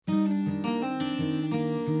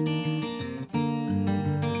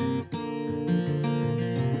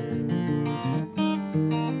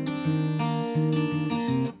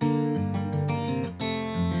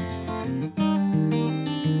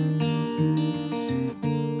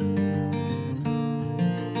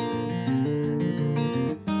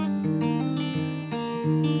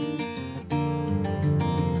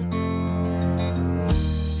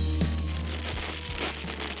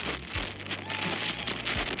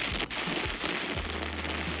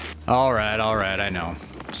All right, I know.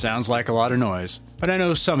 Sounds like a lot of noise. But I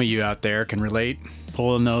know some of you out there can relate,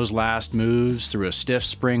 pulling those last moves through a stiff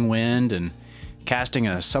spring wind and casting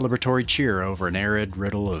a celebratory cheer over an arid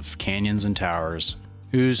riddle of canyons and towers,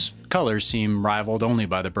 whose colors seem rivaled only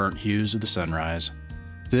by the burnt hues of the sunrise.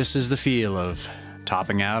 This is the feel of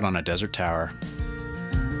topping out on a desert tower.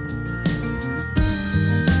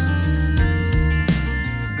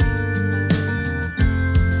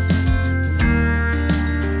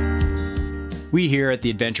 We here at The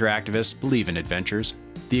Adventure Activist believe in adventures,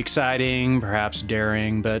 the exciting, perhaps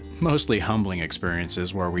daring, but mostly humbling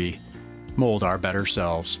experiences where we mold our better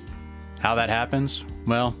selves. How that happens?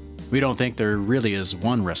 Well, we don't think there really is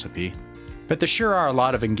one recipe, but there sure are a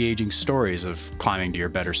lot of engaging stories of climbing to your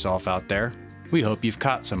better self out there. We hope you've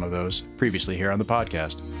caught some of those previously here on the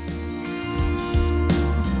podcast.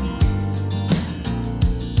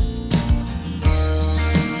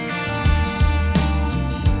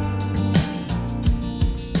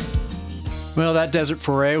 Well, that desert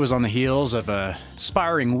foray was on the heels of an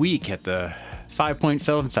inspiring week at the 5Point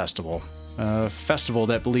Film Festival, a festival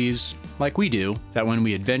that believes, like we do, that when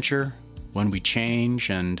we adventure, when we change,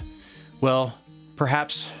 and, well,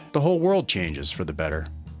 perhaps the whole world changes for the better.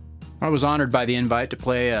 I was honored by the invite to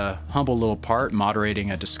play a humble little part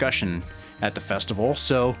moderating a discussion at the festival,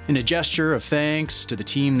 so in a gesture of thanks to the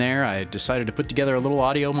team there, I decided to put together a little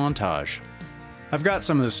audio montage. I've got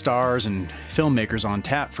some of the stars and filmmakers on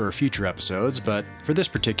tap for future episodes, but for this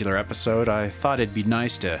particular episode, I thought it'd be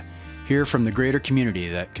nice to hear from the greater community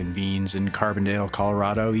that convenes in Carbondale,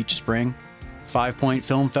 Colorado each spring. 5Point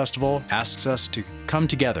Film Festival asks us to come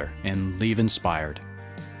together and leave inspired.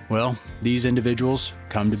 Well, these individuals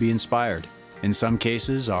come to be inspired. In some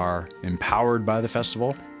cases are empowered by the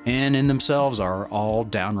festival, and in themselves are all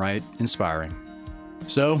downright inspiring.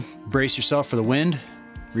 So, brace yourself for the wind,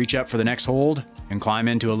 reach up for the next hold, and climb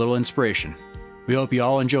into a little inspiration. We hope you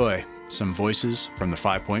all enjoy some voices from the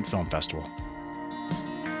 5Point Film Festival.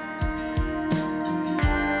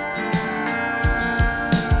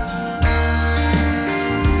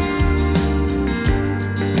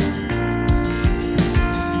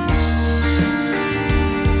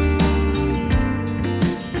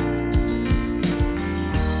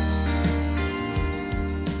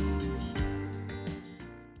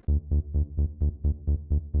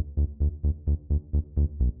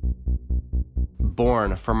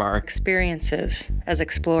 Born from our experiences as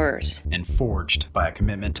explorers and forged by a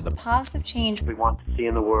commitment to the positive change we want to see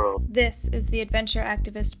in the world. This is the Adventure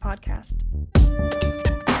Activist Podcast.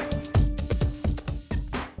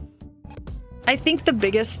 I think the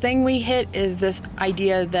biggest thing we hit is this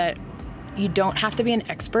idea that you don't have to be an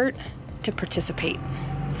expert to participate.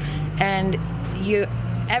 And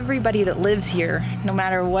everybody that lives here, no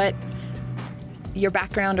matter what your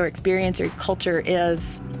background or experience or culture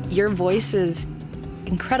is, your voice is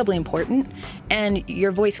incredibly important, and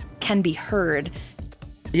your voice can be heard.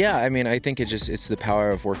 Yeah, I mean, I think it's the power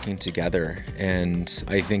of working together. And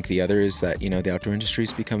I think the other is that, the outdoor industry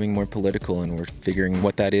is becoming more political, and we're figuring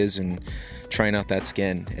what that is and trying out that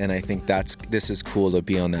skin. And I think this is cool to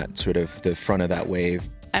be on that sort of the front of that wave.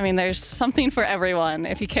 I mean, there's something for everyone.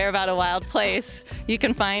 If you care about a wild place, you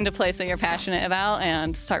can find a place that you're passionate about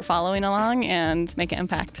and start following along and make an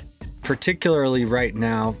impact. Particularly right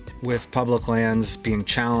now, with public lands being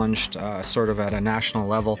challenged sort of at a national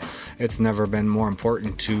level, it's never been more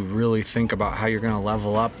important to really think about how you're going to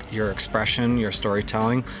level up your expression, your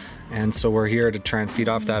storytelling, and so we're here to try and feed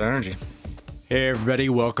off that energy. Hey everybody,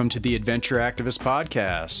 welcome to the Adventure Activist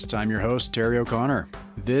Podcast. I'm your host, Terry O'Connor.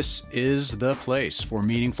 This is the place for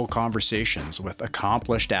meaningful conversations with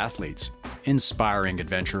accomplished athletes, inspiring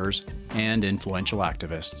adventurers, and influential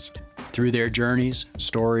activists. Through their journeys,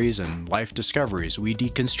 stories, and life discoveries, we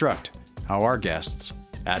deconstruct how our guests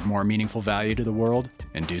add more meaningful value to the world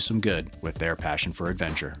and do some good with their passion for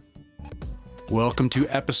adventure. Welcome to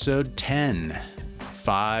episode 10,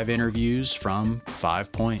 5 interviews from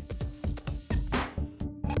 5Point.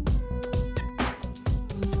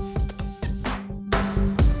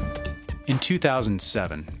 In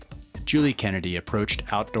 2007, Julie Kennedy approached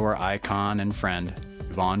outdoor icon and friend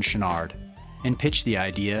Yvonne Chenard and pitched the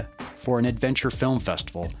idea for an adventure film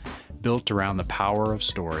festival built around the power of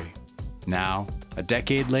story. Now, a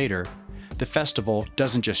decade later, the festival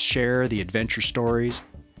doesn't just share the adventure stories,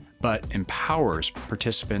 but empowers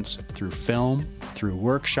participants through film, through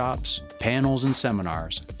workshops, panels, and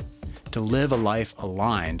seminars to live a life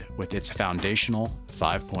aligned with its foundational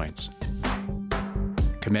 5 points: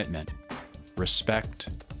 commitment, respect,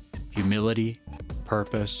 humility,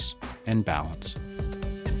 purpose, and balance.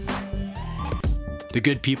 The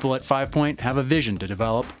good people at 5Point have a vision to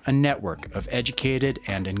develop a network of educated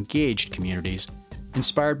and engaged communities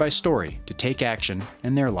inspired by story to take action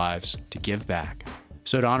in their lives to give back.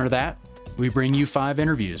 So to honor that, we bring you 5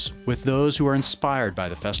 interviews with those who are inspired by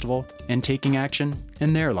the festival and taking action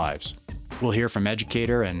in their lives. We'll hear from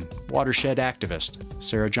educator and watershed activist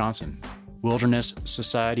Sarah Johnson, Wilderness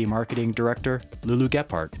Society Marketing Director Lulu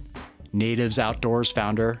Gephardt, Natives Outdoors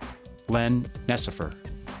founder Len Nessifer,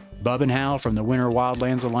 Bub and Hal from the Winter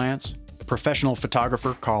Wildlands Alliance, professional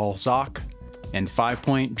photographer Carl Zock, and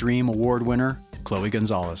 5-Point Dream Award winner Chloe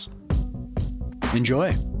Gonzalez.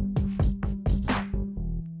 Enjoy.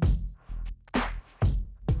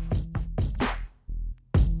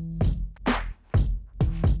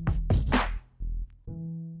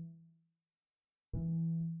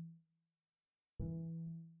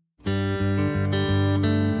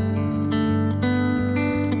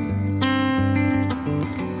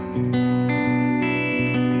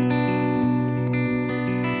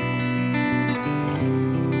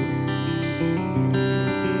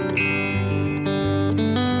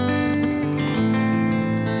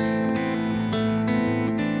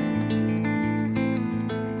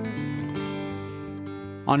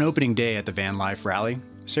 On opening day at the Van Life Rally,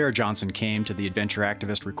 Sarah Johnson came to the Adventure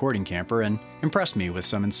Activist recording camper and impressed me with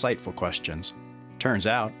some insightful questions. Turns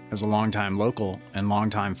out, as a longtime local and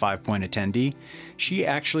longtime 5-Point attendee, she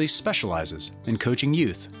actually specializes in coaching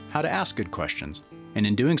youth how to ask good questions, and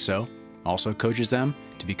in doing so, also coaches them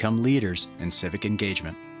to become leaders in civic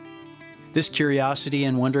engagement. This curiosity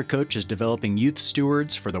and wonder coach is developing youth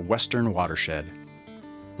stewards for the Western watershed.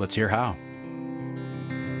 Let's hear how.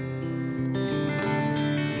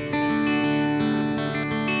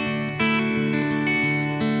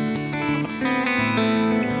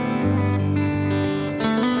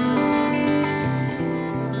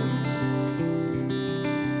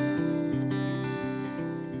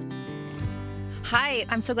 Hi,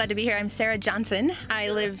 I'm so glad to be here. I'm Sarah Johnson. I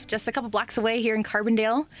live just a couple blocks away here in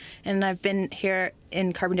Carbondale, and I've been here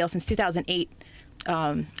in Carbondale since 2008.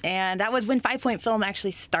 And that was when 5-Point Film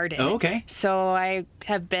actually started. Oh, okay. So I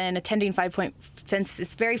have been attending 5-Point since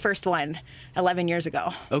its very first one, 11 years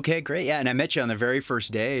ago. Okay, great. Yeah, and I met you on the very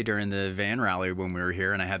first day during the van rally when we were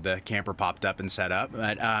here, and I had the camper popped up and set up.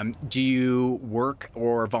 But do you work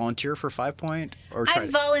or volunteer for 5-Point? I've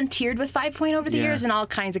volunteered with 5-Point over the years in all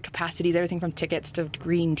kinds of capacities, everything from tickets to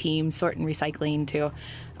green team, sort and recycling to...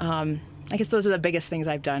 I guess those are the biggest things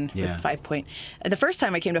I've done with 5-Point. The first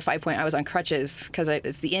time I came to 5-Point, I was on crutches because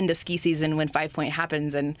it's the end of ski season when 5-Point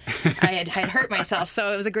happens, and I had hurt myself.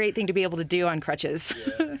 So it was a great thing to be able to do on crutches.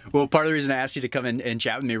 Yeah. Well, part of the reason I asked you to come in and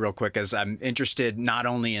chat with me real quick is I'm interested not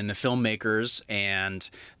only in the filmmakers and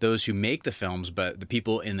those who make the films, but the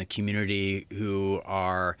people in the community who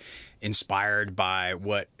are inspired by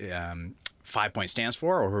what 5-Point stands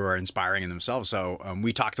for, or who are inspiring in themselves. So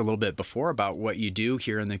we talked a little bit before about what you do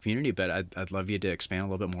here in the community, but I'd love you to expand a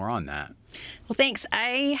little bit more on that. Well, thanks.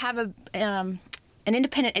 I have an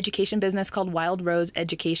independent education business called Wild Rose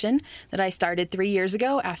Education that I started 3 years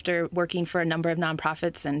ago after working for a number of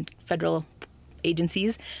nonprofits and federal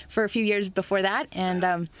agencies for a few years before that.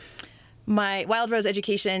 And my Wild Rose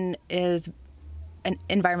Education is an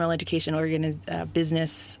environmental education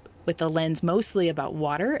business with a lens mostly about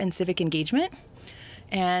water and civic engagement.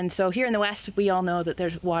 And so here in the West, we all know that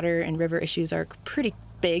there's water and river issues are pretty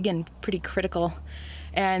big and pretty critical.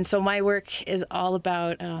 And so my work is all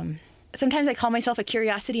about, sometimes I call myself a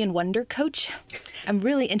curiosity and wonder coach. I'm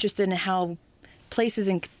really interested in how places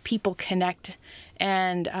and people connect.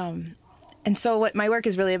 And so what my work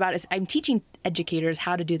is really about is I'm teaching educators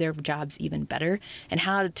how to do their jobs even better and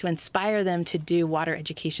how to inspire them to do water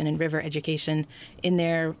education and river education in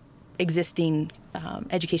their existing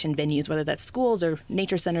education venues, whether that's schools or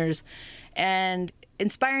nature centers, and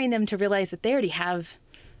inspiring them to realize that they already have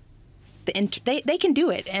they can do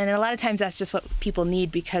it. And a lot of times that's just what people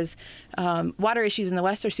need, because water issues in the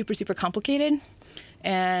West are super, super complicated,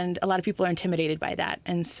 and a lot of people are intimidated by that.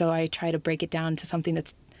 And so I try to break it down to something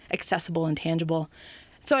that's accessible and tangible.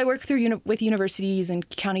 So I work through with universities and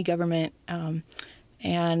county government,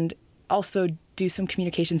 and also do some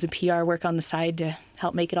communications and PR work on the side to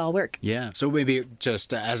help make it all work. Yeah. So maybe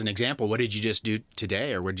just as an example, what did you just do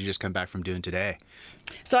today, or what did you just come back from doing today?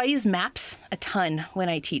 So I use maps a ton when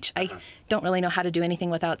I teach. I don't really know how to do anything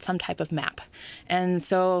without some type of map. And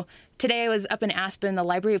so today I was up in Aspen. The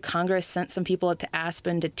Library of Congress sent some people to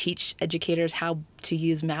Aspen to teach educators how to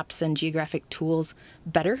use maps and geographic tools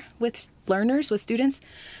better with learners, with students.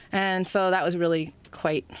 And so that was really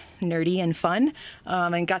quite nerdy and fun,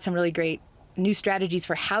 and got some really great new strategies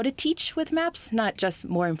for how to teach with maps, not just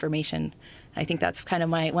more information. I think that's kind of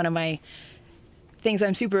one of my things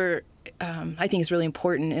I think is really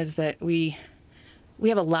important is that we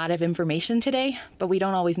have a lot of information today, but we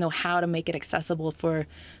don't always know how to make it accessible for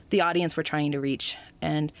the audience we're trying to reach,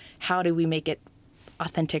 and how do we make it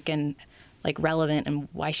authentic and like relevant, and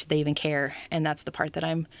why should they even care? And that's the part that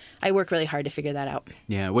I work really hard to figure that out.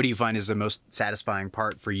 Yeah. What do you find is the most satisfying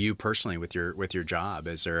part for you personally with your job?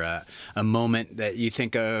 Is there a moment that you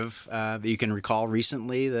think of that you can recall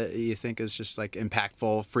recently that you think is just like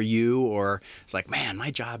impactful for you, or it's like, man, my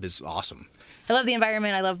job is awesome? I love the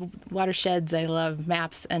environment. I love watersheds. I love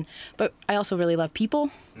maps, but I also really love people.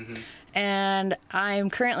 Mm-hmm. And I'm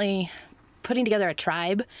currently putting together a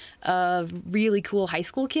tribe of really cool high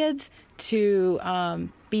school kids to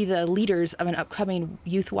be the leaders of an upcoming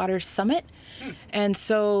Youth Water Summit. And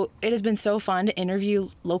so it has been so fun to interview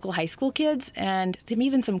local high school kids and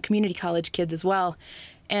even some community college kids as well,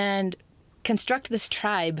 and construct this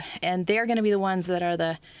tribe. And they're going to be the ones that are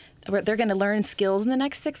they're going to learn skills in the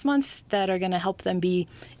next 6 months that are going to help them be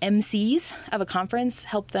MCs of a conference,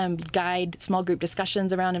 help them guide small group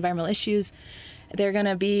discussions around environmental issues. They're going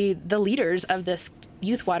to be the leaders of this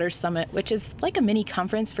Youth Water Summit, which is like a mini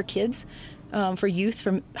conference for kids, for youth,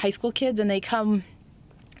 from high school kids. And they come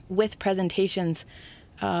with presentations,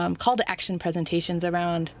 call to action presentations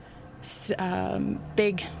around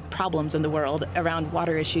big problems in the world around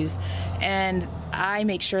water issues. And I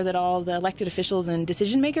make sure that all the elected officials and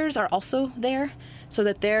decision makers are also there, so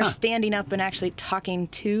that they're standing up and actually talking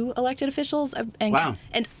to elected officials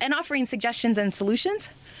and offering suggestions and solutions.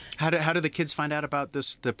 How do the kids find out about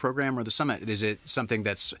the program or the summit? Is it something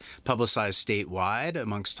that's publicized statewide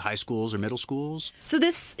amongst high schools or middle schools? So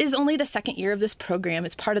this is only the second year of this program.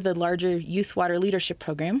 It's part of the larger Youth Water Leadership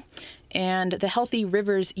Program. And the Healthy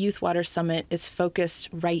Rivers Youth Water Summit is focused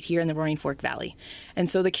right here in the Roaring Fork Valley. And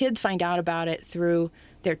so the kids find out about it through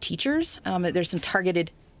their teachers. There's some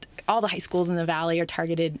targeted, all the high schools in the valley are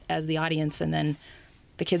targeted as the audience, and then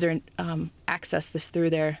the kids are access this through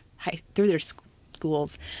their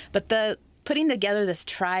schools. But putting together this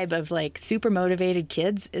tribe of like super motivated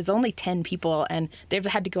kids is only 10 people, and they've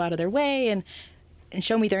had to go out of their way and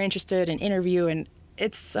show me they're interested and interview, and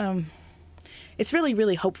it's really,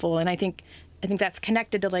 really hopeful. And I think that's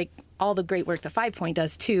connected to like all the great work that 5Point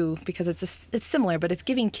does too, because it's similar, but it's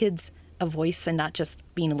giving kids a voice and not just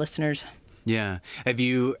being listeners. Yeah. Have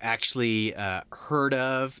you actually heard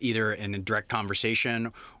of, either in a direct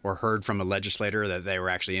conversation or heard from a legislator, that they were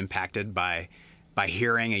actually impacted by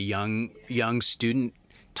hearing a young student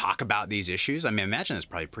talk about these issues? I mean, I imagine it's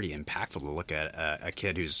probably pretty impactful to look at a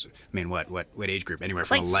kid who's, I mean, what age group? Anywhere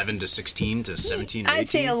from 11 to 16 to 17 or 18? I'd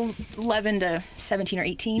say 11 to 17 or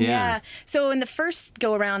 18, yeah. So in the first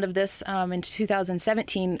go-around of this in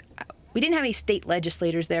 2017, we didn't have any state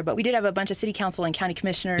legislators there, but we did have a bunch of city council and county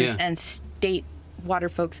commissioners and state water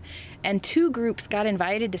folks. And 2 groups got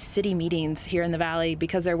invited to city meetings here in the Valley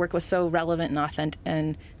because their work was so relevant and authentic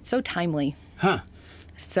and so timely. Huh.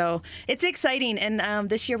 So it's exciting, and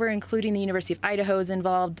this year we're including the University of Idaho is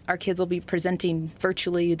involved. Our kids will be presenting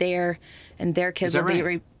virtually there, and their kids will be.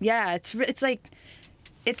 Right? Yeah, it's like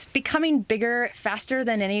it's becoming bigger, faster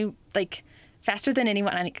than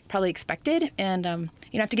anyone I probably expected. And I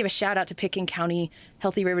have to give a shout out to Pickens County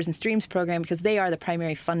Healthy Rivers and Streams program, because they are the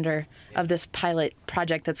primary funder of this pilot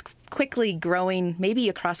project that's quickly growing, maybe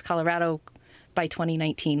across Colorado. By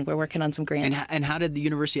 2019, we're working on some grants. And how did the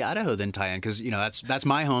University of Idaho then tie in? Because that's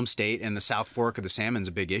my home state, and the South Fork of the Salmon's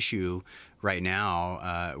a big issue right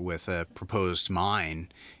now with a proposed mine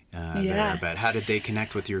there. But how did they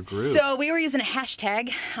connect with your group? So we were using a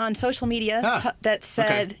hashtag on social media that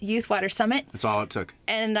said Youth Water Summit. That's all it took.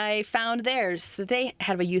 And I found theirs. So they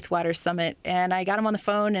had a Youth Water Summit, and I got them on the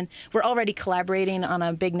phone, and we're already collaborating on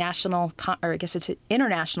a big national, or I guess it's an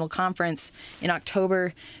international conference in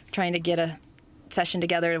October, trying to get a session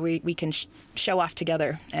together. We can show off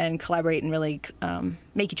together and collaborate and really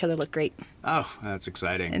make each other look great. Oh, that's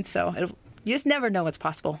exciting. And so you just never know what's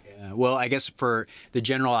possible. Yeah. Well, I guess for the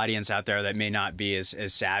general audience out there that may not be as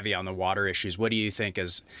savvy on the water issues, what do you think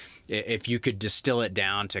is, if you could distill it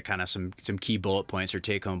down to kind of some key bullet points or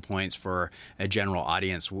take-home points for a general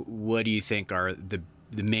audience, what do you think are the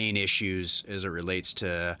main issues as it relates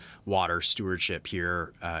to water stewardship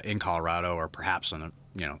here in Colorado, or perhaps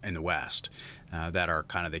in the West, that are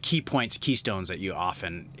kind of the key points, keystones that you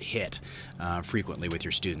often hit frequently with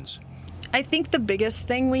your students? I think the biggest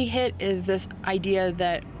thing we hit is this idea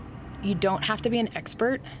that you don't have to be an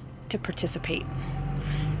expert to participate.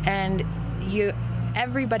 And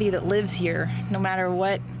everybody that lives here, no matter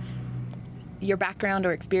what your background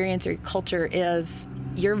or experience or your culture is,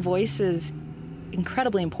 your voice is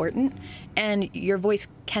incredibly important, and your voice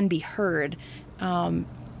can be heard.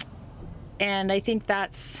 And I think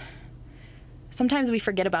sometimes we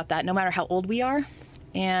forget about that, no matter how old we are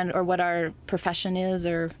or what our profession is.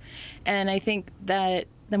 And I think that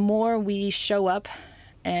the more we show up,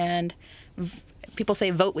 and people say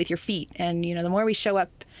vote with your feet, and the more we show up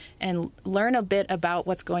and learn a bit about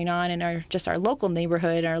what's going on in our local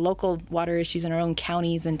neighborhood, our local water issues in our own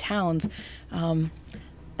counties and towns,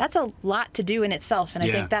 that's a lot to do in itself. And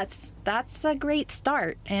I think that's a great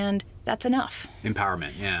start, and that's enough.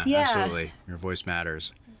 Empowerment, yeah. Absolutely. Your voice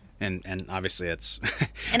matters. And obviously it's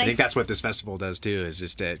I think that's what this festival does too, is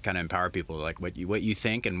just to kind of empower people, like what you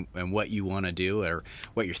think and what you want to do, or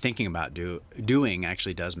what you're thinking about doing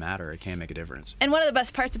actually does matter. It can make a difference. And one of the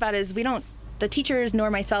best parts about it is the teachers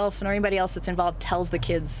nor myself nor anybody else that's involved tells the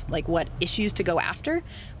kids like what issues to go after.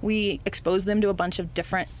 We expose them to a bunch of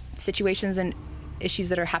different situations and issues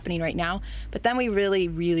that are happening right now, but then we really,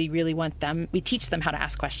 really, really we teach them how to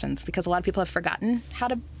ask questions, because a lot of people have forgotten how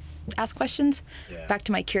to ask questions. Back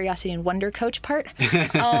to my curiosity and wonder coach part.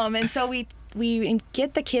 And so we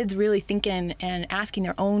get the kids really thinking and asking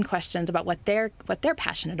their own questions about what they're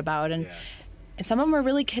passionate about. And some of them are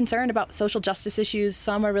really concerned about social justice issues.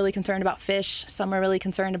 Some are really concerned about fish. Some are really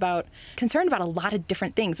concerned about a lot of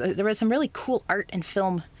different things. There was some really cool art and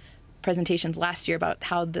film presentations last year about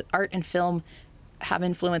how the art and film have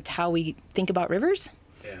influenced how we think about rivers.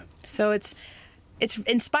 So it's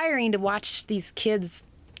inspiring to watch these kids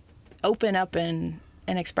open up and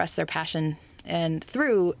express their passion, and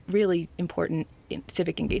through really important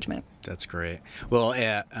civic engagement. That's great. Well,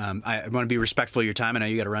 I want to be respectful of your time. I know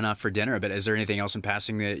you got to run off for dinner, but is there anything else in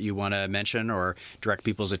passing that you want to mention or direct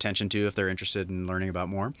people's attention to if they're interested in learning about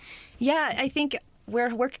more? Yeah, I think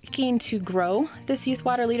we're working to grow this Youth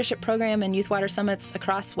Water Leadership Program and Youth Water Summits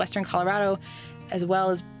across Western Colorado, as well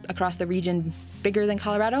as across the region bigger than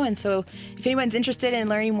Colorado. And so if anyone's interested in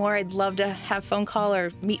learning more, I'd love to have a phone call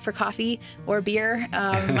or meet for coffee or beer.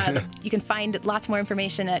 You can find lots more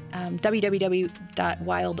information at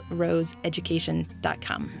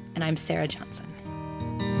www.wildroseeducation.com. And I'm Sarah Johnson.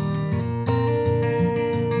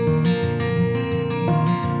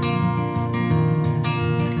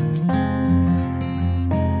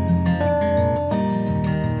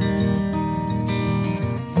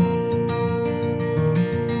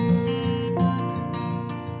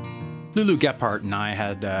 Lulu Gephardt and I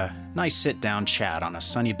had a nice sit-down chat on a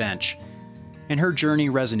sunny bench, and her journey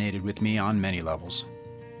resonated with me on many levels.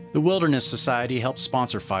 The Wilderness Society helped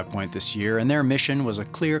sponsor 5Point this year, and their mission was a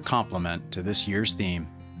clear complement to this year's theme,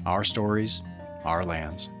 Our Stories, Our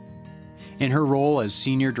Lands. In her role as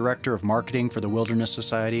Senior Director of Marketing for the Wilderness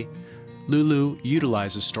Society, Lulu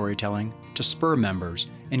utilizes storytelling to spur members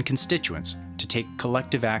and constituents to take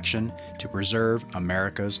collective action to preserve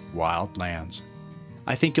America's wild lands.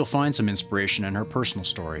 I think you'll find some inspiration in her personal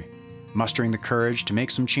story, mustering the courage to make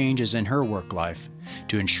some changes in her work life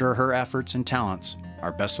to ensure her efforts and talents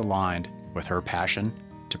are best aligned with her passion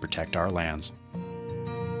to protect our lands.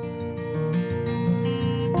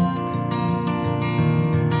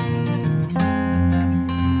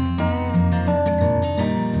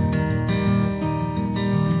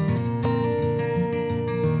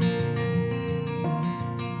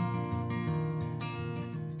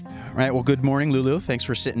 All right, well, good morning, Lulu. Thanks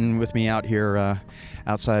for sitting with me out here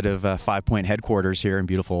outside of 5Point headquarters here in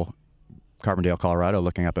beautiful Carbondale, Colorado,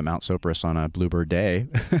 looking up at Mount Sopris on a bluebird day.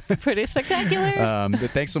 Pretty spectacular. But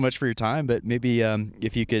thanks so much for your time. But maybe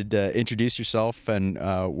if you could introduce yourself and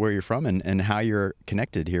where you're from and how you're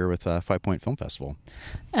connected here with 5Point Film Festival.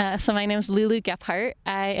 So my name is Lulu Gephardt.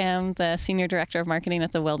 I am the Senior Director of Marketing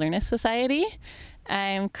at the Wilderness Society.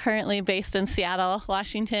 I'm currently based in Seattle,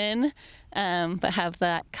 Washington, but have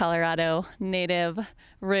that Colorado native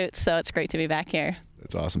roots, so it's great to be back here.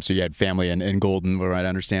 That's awesome. So you had family in Golden, where I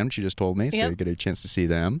understand what you just told me, so you get a chance to see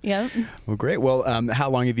them. Yep. Well, great. Well,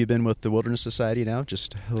 how long have you been with the Wilderness Society now?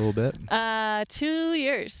 Just a little bit? 2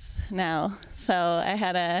 years now. So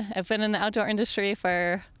I've been in the outdoor industry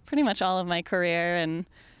for pretty much all of my career, and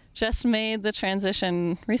just made the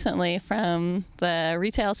transition recently from the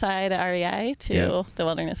retail side at REI to the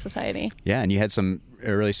Wilderness Society. Yeah, and you had some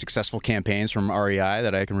really successful campaigns from REI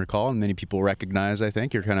that I can recall, and many people recognize. I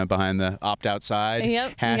think you're kind of behind the opt-out side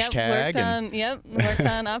hashtag. Worked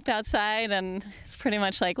on opt-out side, and it's pretty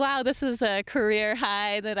much like, wow, this is a career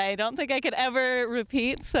high that I don't think I could ever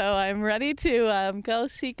repeat. So I'm ready to go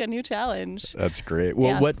seek a new challenge. That's great.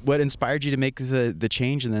 Well, what inspired you to make the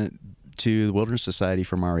change to the Wilderness Society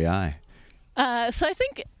from REI? So I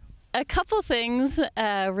think a couple things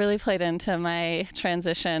really played into my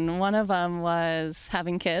transition. One of them was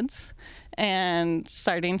having kids and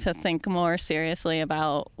starting to think more seriously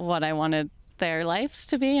about what I wanted their lives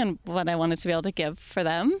to be and what I wanted to be able to give for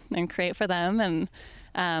them and create for them. And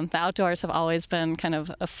the outdoors have always been kind of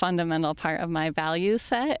a fundamental part of my value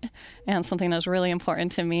set and something that was really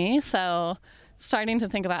important to me. So starting to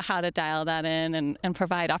think about how to dial that in and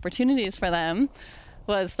provide opportunities for them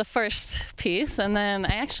was the first piece. And then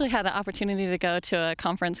I actually had an opportunity to go to a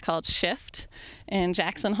conference called Shift in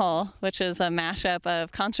Jackson Hole, which is a mashup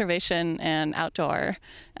of conservation and outdoor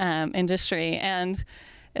industry. And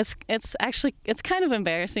it's kind of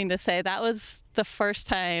embarrassing to say that was the first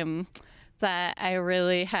time that I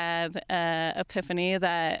really had an epiphany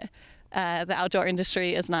that the outdoor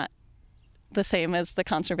industry is not the same as the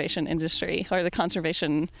conservation industry or the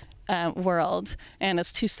conservation world, and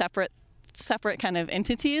it's two separate kind of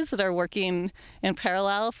entities that are working in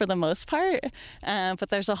parallel for the most part, but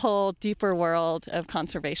there's a whole deeper world of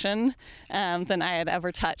conservation than I had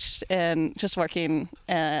ever touched in just working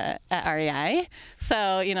at REI. So,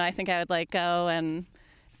 I think I would like go and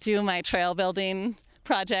do my trail building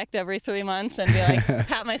project every 3 months and be like,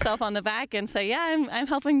 pat myself on the back and say, yeah, I'm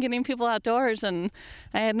helping getting people outdoors. And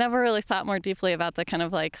I had never really thought more deeply about the kind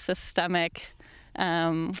of like systemic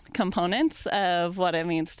components of what it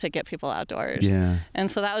means to get people outdoors. Yeah. And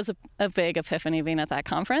so that was a big epiphany being at that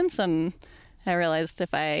conference. And I realized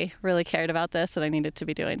if I really cared about this, that I needed to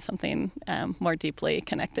be doing something more deeply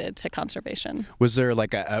connected to conservation. Was there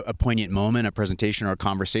like a poignant moment, a presentation or a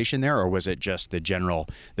conversation there, or was it just the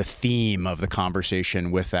theme of the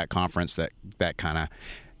conversation with that conference that kind of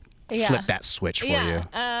flipped that switch for you?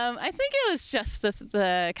 I think it was just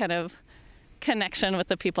the kind of connection with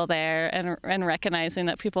the people there and recognizing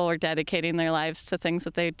that people were dedicating their lives to things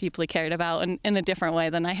that they deeply cared about in a different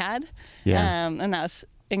way than I had. Yeah. And that was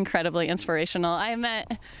incredibly inspirational. I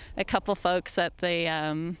met a couple folks at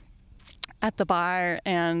the bar,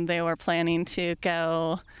 and they were planning to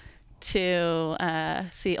go to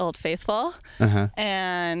see Old Faithful. Uh-huh.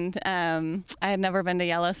 And I had never been to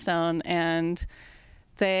Yellowstone, and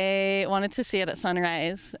they wanted to see it at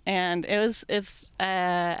sunrise. And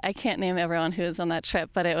I can't name everyone who was on that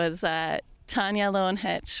trip, but it was Tanya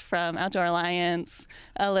Lowenhitch from Outdoor Alliance,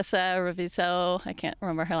 Alyssa Reviso, I can't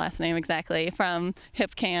remember her last name exactly, from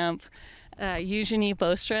Hip Camp, Eugenie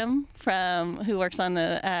Bostrom, who works on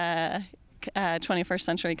the 21st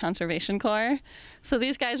Century Conservation Corps. So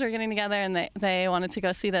these guys were getting together, and they wanted to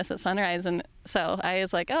go see this at sunrise. And so I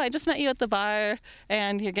was like, oh, I just met you at the bar,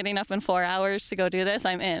 and you're getting up in 4 hours to go do this.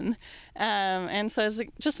 I'm in. And so it was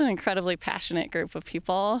just an incredibly passionate group of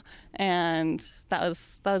people, and that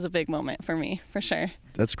was a big moment for me, for sure.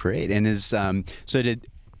 That's great. And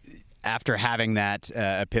after having that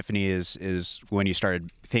epiphany is when you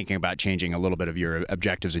started thinking about changing a little bit of your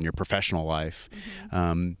objectives in your professional life.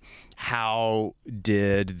 Mm-hmm. How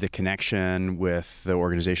did the connection with the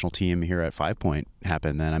organizational team here at 5Point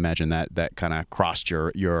happen then? I imagine that kind of crossed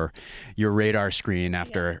your radar screen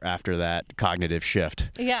after that cognitive shift.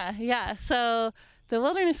 Yeah. So the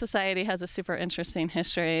Wilderness Society has a super interesting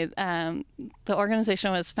history. The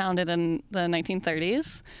organization was founded in the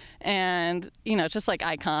 1930s, and just like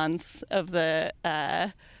icons of the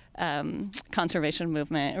conservation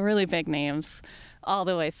movement, really big names all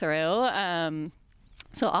the way through.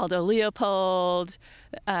 So Aldo Leopold.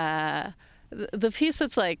 The piece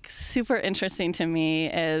that's like super interesting to me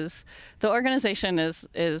is the organization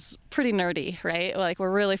is pretty nerdy, right? Like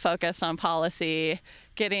we're really focused on policy,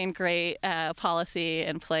 getting great policy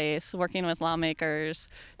in place, working with lawmakers,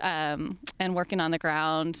 and working on the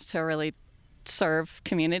ground to really serve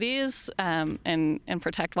communities and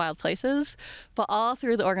protect wild places. But all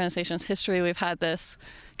through the organization's history, we've had this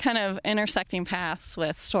kind of intersecting paths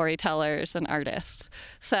with storytellers and artists.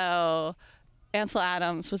 So Ansel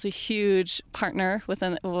Adams was a huge partner with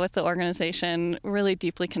the organization, really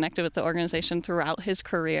deeply connected with the organization throughout his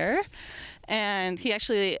career. And he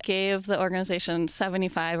actually gave the organization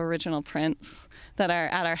 75 original prints that are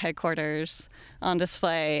at our headquarters on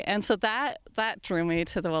display. And so that drew me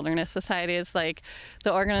to the Wilderness Society. Is like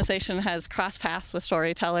the organization has crossed paths with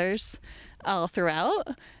storytellers all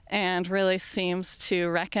throughout, and really seems to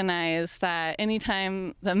recognize that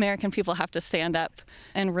anytime the American people have to stand up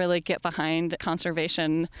and really get behind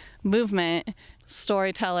conservation movement,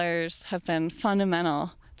 storytellers have been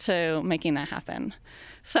fundamental to making that happen.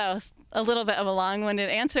 So a little bit of a long-winded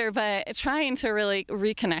answer, but trying to really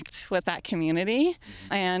reconnect with that community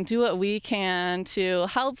and do what we can to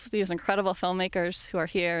help these incredible filmmakers who are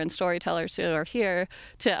here and storytellers who are here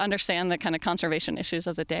to understand the kind of conservation issues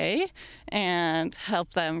of the day and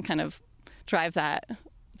help them kind of drive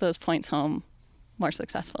those points home more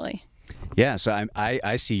successfully. Yeah, so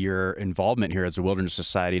I see your involvement here as a Wilderness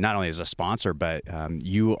Society, not only as a sponsor, but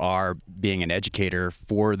you are being an educator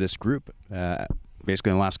for this group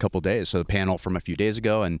basically in the last couple of days. So the panel from a few days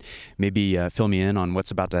ago, and maybe fill me in on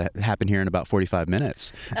what's about to happen here in about 45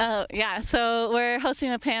 minutes. Oh, yeah. So we're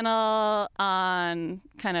hosting a panel on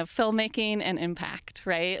kind of filmmaking and impact,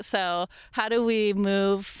 right? So how do we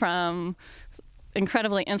move from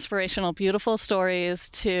incredibly inspirational, beautiful stories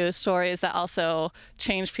to stories that also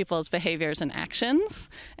change people's behaviors and actions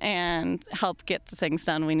and help get the things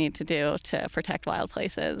done we need to do to protect wild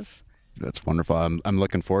places? That's wonderful. I'm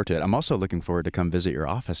looking forward to it. I'm also looking forward to come visit your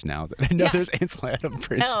office now that I know there's Ansel Adams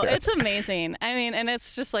prints Oh, there. it's amazing. I mean, and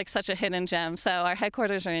it's just like such a hidden gem. So our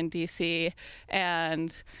headquarters are in D.C.,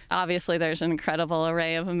 and obviously there's an incredible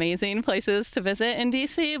array of amazing places to visit in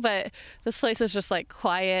D.C., but this place is just like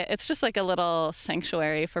quiet. It's just like a little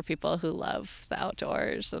sanctuary for people who love the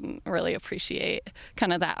outdoors and really appreciate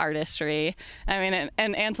kind of that artistry. I mean,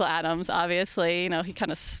 and Ansel Adams, obviously, he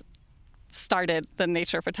kind of started the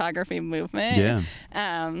nature photography movement. Yeah.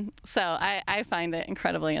 So I find it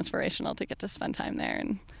incredibly inspirational to get to spend time there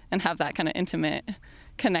and have that kind of intimate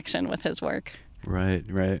connection with his work.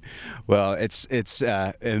 Right. Well, it's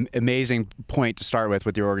an amazing point to start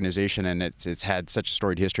with your organization, and it's had such a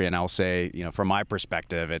storied history. And I'll say, from my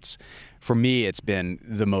perspective, for me, it's been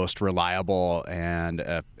the most reliable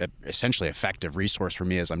and essentially effective resource for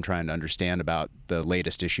me as I'm trying to understand about the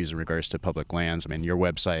latest issues in regards to public lands. I mean, your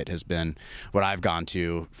website has been what I've gone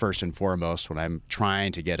to first and foremost when I'm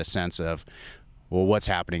trying to get a sense of, well, what's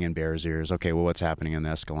happening in Bears Ears? Okay, well, what's happening in the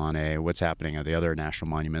Escalante? What's happening at the other national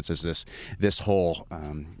monuments? Is this whole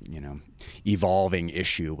evolving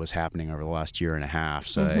issue was happening over the last year and a half?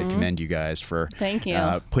 So I commend you guys for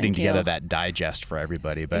putting together that digest for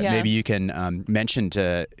everybody. But maybe you can mention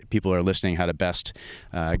to people who are listening how to best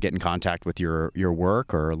get in contact with your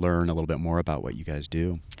work or learn a little bit more about what you guys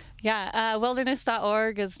do. Yeah,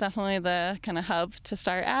 wilderness.org is definitely the kind of hub to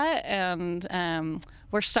start at, and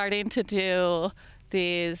we're starting to do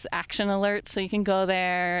these action alerts, so you can go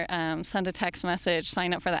there, send a text message,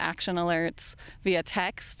 sign up for the action alerts via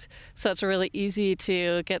text. So it's really easy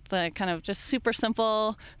to get the kind of just super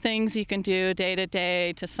simple things you can do day to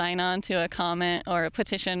day to sign on to a comment or a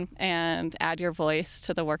petition and add your voice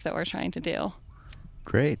to the work that we're trying to do.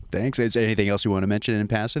 Great, thanks. Is there anything else you want to mention in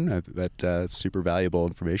passing? That's super valuable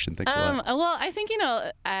information. Thanks a lot. Well, I think,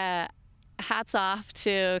 hats off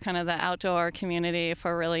to kind of the outdoor community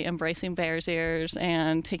for really embracing Bears Ears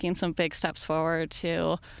and taking some big steps forward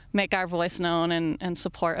to make our voice known and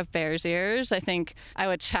support of Bears Ears. I think I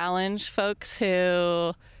would challenge folks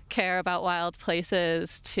who care about wild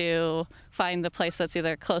places to find the place that's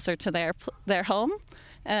either closer to their home,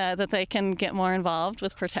 that they can get more involved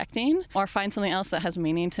with protecting, or find something else that has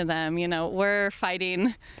meaning to them. We're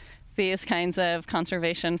fighting these kinds of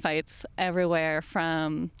conservation fights everywhere,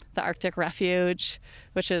 from the Arctic Refuge,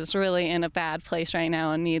 which is really in a bad place right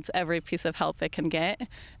now and needs every piece of help it can get,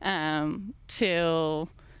 to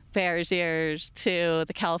Bears Ears, to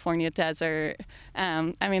the California desert.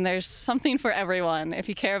 There's something for everyone. If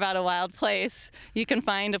you care about a wild place, you can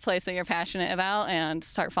find a place that you're passionate about and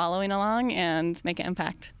start following along and make an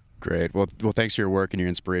impact. Great. Well, thanks for your work and your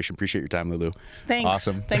inspiration. Appreciate your time, Lulu. Thanks.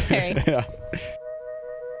 Awesome. Thanks, Terry. Yeah.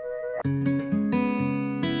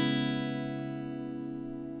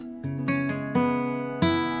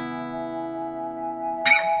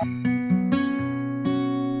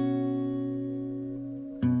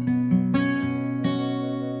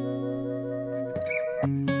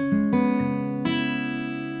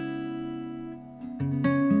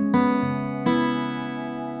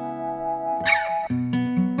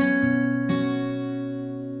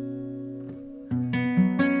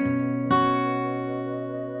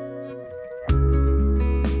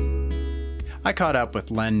 I caught up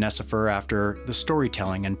with Len Nessifer after the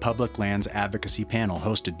Storytelling and Public Lands Advocacy panel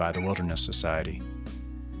hosted by the Wilderness Society.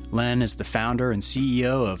 Len is the founder and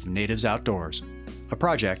CEO of Natives Outdoors, a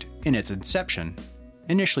project, in its inception,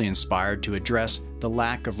 initially inspired to address the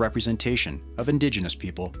lack of representation of Indigenous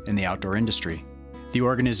people in the outdoor industry. The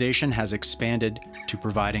organization has expanded to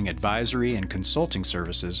providing advisory and consulting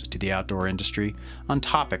services to the outdoor industry on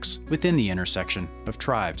topics within the intersection of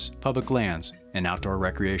tribes, public lands, and outdoor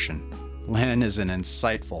recreation. Len is an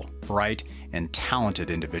insightful, bright, and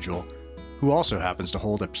talented individual who also happens to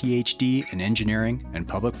hold a PhD in engineering and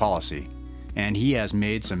public policy, and he has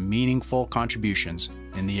made some meaningful contributions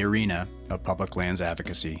in the arena of public lands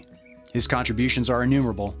advocacy. His contributions are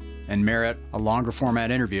innumerable and merit a longer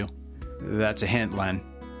format interview. That's a hint, Len.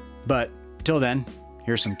 But till then,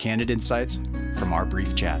 here's some candid insights from our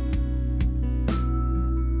brief chat.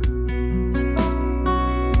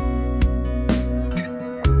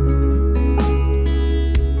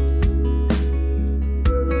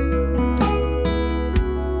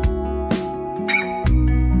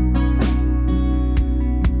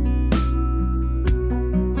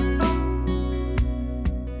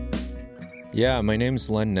 Yeah, my name's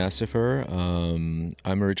Len Nassifer.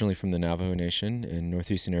 I'm originally from the Navajo Nation in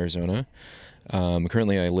northeastern Arizona.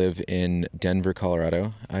 Currently, I live in Denver,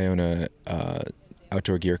 Colorado. I own a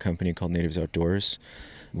outdoor gear company called Natives Outdoors.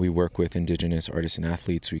 We work with Indigenous artists and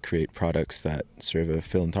athletes. We create products that serve a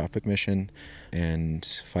philanthropic mission, and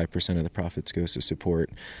 5% of the profits goes to support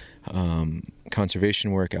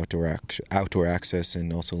conservation work, outdoor access,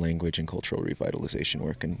 and also language and cultural revitalization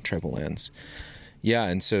work in tribal lands. Yeah,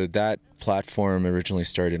 and so that platform originally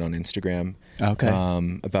started on Instagram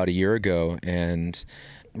about a year ago, and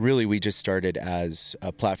really we just started as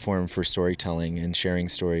a platform for storytelling and sharing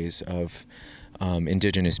stories of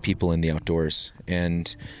Indigenous people in the outdoors,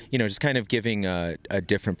 and just kind of giving a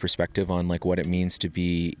different perspective on like what it means to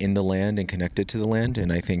be in the land and connected to the land.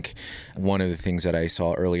 And I think one of the things that I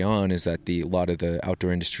saw early on is that a lot of the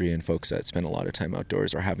outdoor industry and folks that spend a lot of time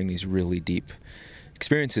outdoors are having these really deep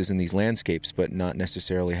experiences in these landscapes, but not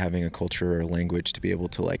necessarily having a culture or language to be able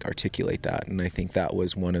to like articulate that. And I think that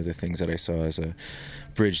was one of the things that I saw as a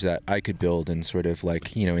bridge that I could build, and sort of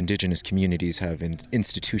like, Indigenous communities have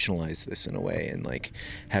institutionalized this in a way and like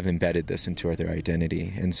have embedded this into their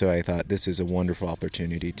identity. And so I thought this is a wonderful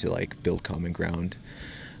opportunity to like build common ground.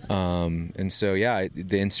 And so, yeah,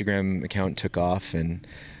 the Instagram account took off, and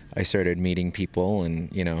I started meeting people and,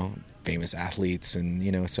 famous athletes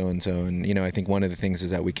and, so-and-so. And, I think one of the things is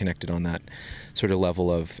that we connected on that sort of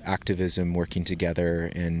level of activism, working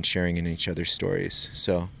together and sharing in each other's stories.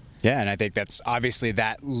 So, yeah, and I think that's obviously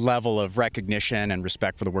that level of recognition and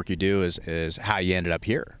respect for the work you do is how you ended up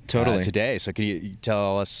here today. So can you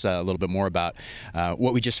tell us a little bit more about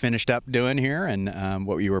what we just finished up doing here and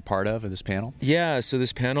what you were part of this panel? Yeah, so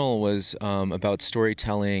this panel was about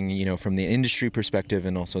storytelling, from the industry perspective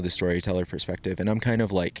and also the storyteller perspective. And I'm kind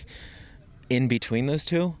of like in between those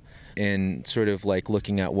two, and sort of like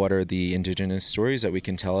looking at what are the Indigenous stories that we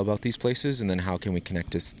can tell about these places, and then how can we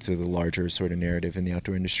connect this to the larger sort of narrative in the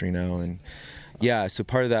outdoor industry now. And yeah, so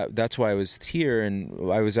part of that's why I was here.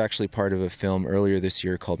 And I was actually part of a film earlier this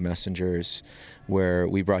year called Messengers, where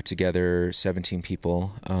we brought together 17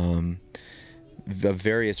 people of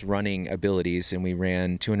various running abilities, and we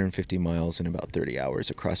ran 250 miles in about 30 hours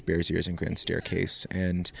across Bears Ears and Grand Staircase.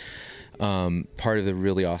 And part of the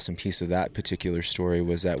really awesome piece of that particular story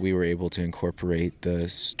was that we were able to incorporate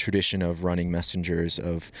the tradition of running messengers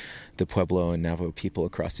of the Pueblo and Navajo people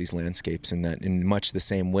across these landscapes, and that in much the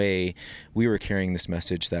same way we were carrying this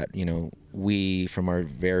message that we, from our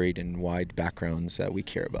varied and wide backgrounds, that we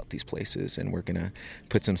care about these places, and we're gonna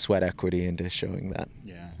put some sweat equity into showing that.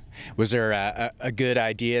 Yeah. Was there a good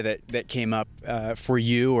idea that came up for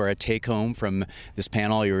you, or a take-home from this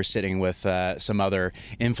panel? You were sitting with some other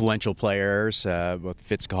influential players, both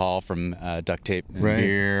Fitz Cahall from Duct Tape and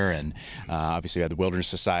Beer, and obviously we had the Wilderness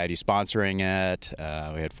Society sponsoring it.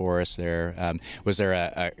 We had Forrest there. Was there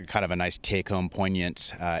a kind of a nice take-home,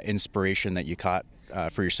 poignant inspiration that you caught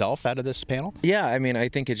for yourself out of this panel? Yeah, I mean, I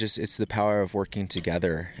think it's the power of working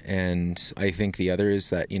together. And I think the other is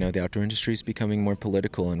that, the outdoor industry is becoming more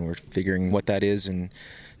political, and we're figuring what that is and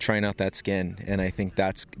trying out that skin. And I think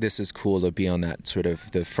this is cool to be on that sort of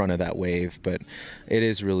the front of that wave, but it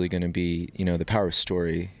is really going to be, the power of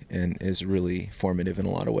story, and is really formative in a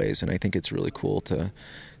lot of ways. And I think it's really cool to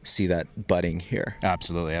see that budding here.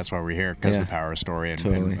 Absolutely, that's why we're here, because of the power of story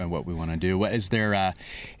and what we want to do. Is there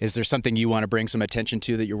something you want to bring some attention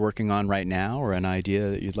to that you're working on right now, or an idea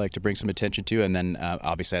that you'd like to bring some attention to? And then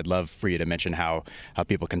obviously I'd love for you to mention how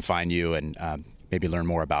people can find you and maybe learn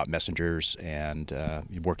more about Messengers and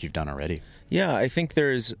work you've done already. Yeah, I think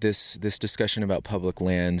there's this discussion about public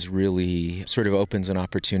lands really sort of opens an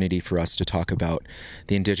opportunity for us to talk about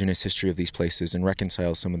the Indigenous history of these places and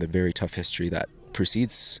reconcile some of the very tough history that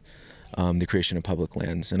precedes the creation of public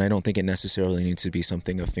lands. And I don't think it necessarily needs to be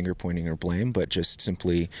something of finger pointing or blame, but just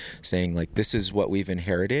simply saying, like, this is what we've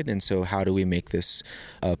inherited, and so how do we make this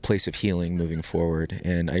a place of healing moving forward?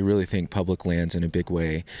 And I really think public lands in a big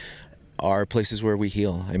way are places where we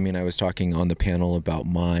heal. I mean, I was talking on the panel about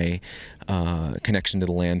my connection to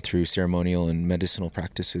the land through ceremonial and medicinal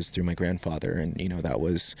practices through my grandfather, and that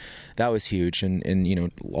was huge.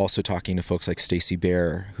 And also talking to folks like Stacey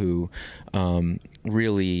Bear, who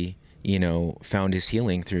really found his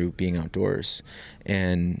healing through being outdoors.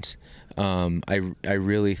 And I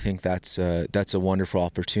really think that's a wonderful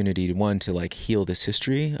opportunity, one, to like heal this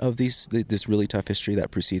history of this really tough history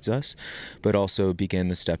that precedes us, but also begin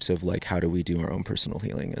the steps of like, how do we do our own personal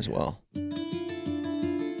healing as well.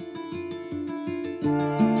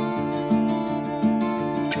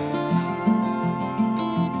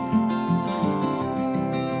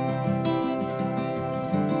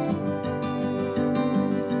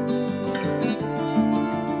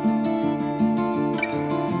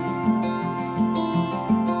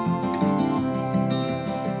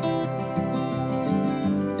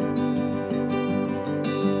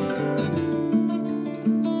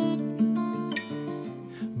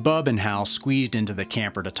 Bub and Hal squeezed into the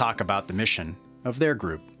camper to talk about the mission of their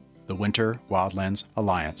group, the Winter Wildlands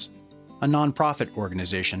Alliance, a nonprofit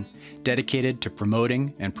organization dedicated to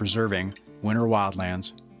promoting and preserving winter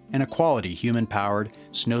wildlands and a quality human-powered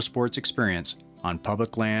snow sports experience on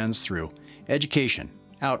public lands through education,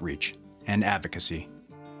 outreach, and advocacy.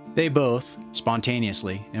 They both,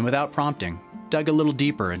 spontaneously and without prompting, dug a little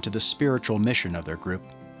deeper into the spiritual mission of their group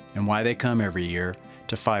and why they come every year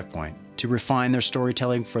to 5Point to refine their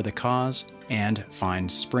storytelling for the cause and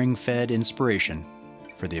find spring-fed inspiration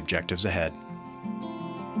for the objectives ahead.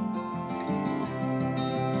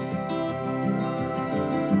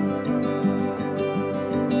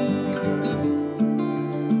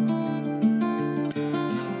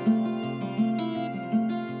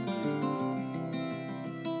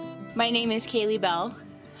 My name is Kaylee Bell.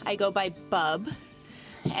 I go by Bub,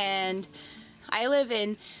 and I live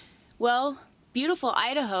in, well, beautiful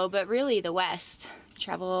Idaho, but really the West.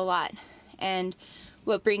 Travel a lot. And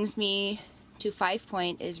what brings me to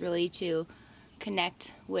 5Point is really to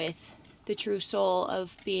connect with the true soul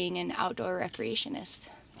of being an outdoor recreationist.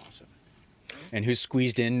 Awesome. And who's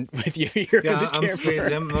squeezed in with you here? Yeah, I'm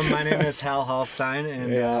squeezed in. My name is Hal Hallstein,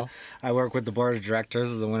 and I work with the board of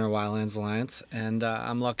directors of the Winter Wildlands Alliance, and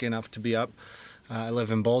I'm lucky enough to be up. I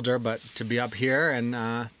live in Boulder, but to be up here and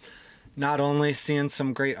not only seeing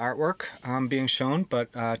some great artwork being shown,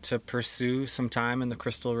 but to pursue some time in the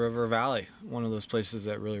Crystal River Valley, one of those places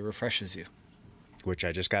that really refreshes you. Which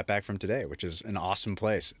I just got back from today, which is an awesome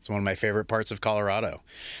place. It's one of my favorite parts of Colorado.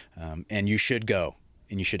 And you should go,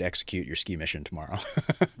 and you should execute your ski mission tomorrow.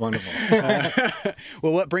 Wonderful.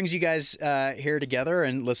 Well, what brings you guys here together?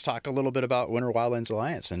 And let's talk a little bit about Winter Wildlands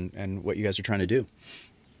Alliance and what you guys are trying to do.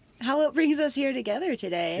 How it brings us here together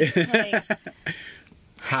today.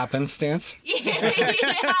 Happenstance? Yeah.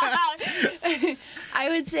 I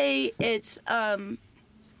would say it's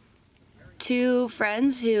two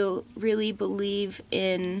friends who really believe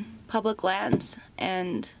in public lands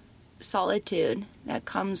and solitude that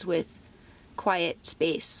comes with quiet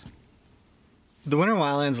space. The Winter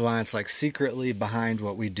Wildlands Alliance, like secretly behind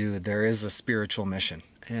what we do, there is a spiritual mission.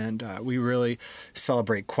 And we really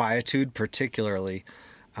celebrate quietude, particularly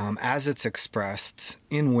as it's expressed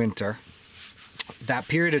in winter. That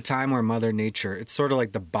period of time where Mother Nature, it's sort of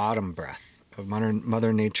like the bottom breath of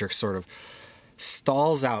Mother Nature sort of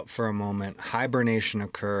stalls out for a moment, hibernation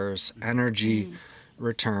occurs, energy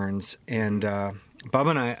returns, and Bub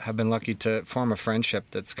and I have been lucky to form a friendship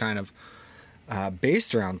that's kind of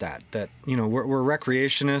based around that, you know, we're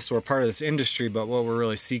recreationists, we're part of this industry, but what we're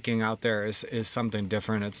really seeking out there is something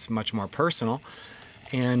different. It's much more personal.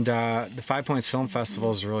 And the 5 Points Film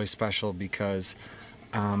Festival is really special because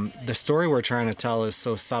the story we're trying to tell is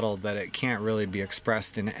so subtle that it can't really be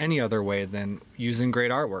expressed in any other way than using great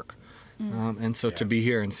artwork. And so to be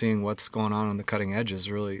here and seeing what's going on the cutting edge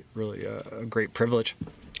is really, really a great privilege.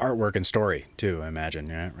 Artwork and story, too, I imagine,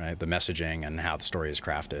 yeah, right? The messaging and how the story is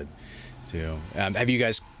crafted, too. Have you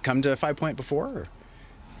guys come to 5 Point before? Or?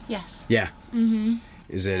 Yes. Yeah. Mm-hmm.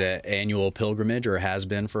 Is it an annual pilgrimage or has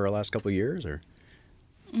been for the last couple of years? Or?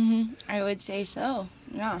 Mm-hmm. I would say so,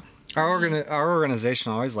 yeah. Our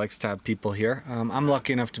organization always likes to have people here. I'm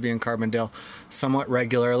lucky enough to be in Carbondale somewhat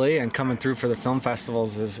regularly, and coming through for the film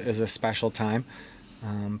festivals is a special time.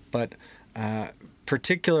 But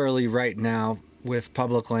particularly right now, with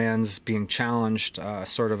public lands being challenged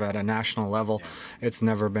sort of at a national level, it's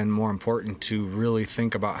never been more important to really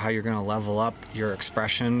think about how you're going to level up your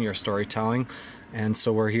expression, your storytelling. And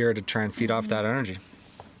so we're here to try and feed off that energy.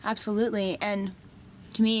 Absolutely. And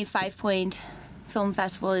to me, 5 Point Film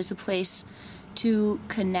Festival is a place to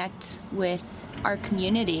connect with our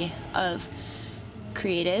community of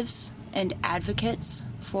creatives and advocates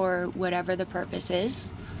for whatever the purpose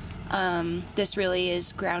is. This really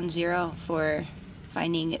is ground zero for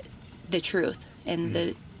finding the truth and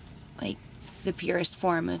the purest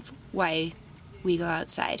form of why we go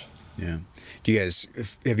outside. Yeah. Do you guys,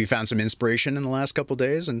 have you found some inspiration in the last couple of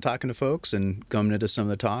days and talking to folks and coming into some of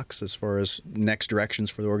the talks as far as next directions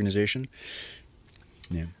for the organization?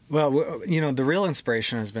 Yeah. Well, you know, the real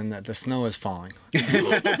inspiration has been that the snow is falling. I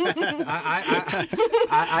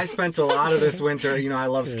spent a lot of this winter, you know, I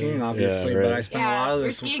love skiing, obviously, but I spent a lot of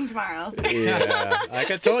this... We're skiing tomorrow. Yeah.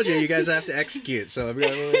 Like I told you, you guys have to execute. So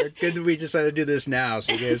good that we decided to do this now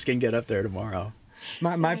so you guys can get up there tomorrow.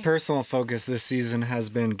 My personal focus this season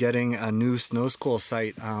has been getting a new snow school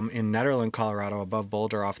site in Nederland, Colorado, above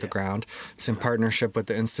Boulder off the ground. It's in partnership with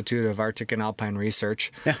the Institute of Arctic and Alpine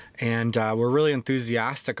Research. Yeah. And we're really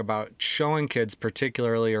enthusiastic about showing kids,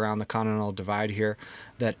 particularly around the Continental Divide here,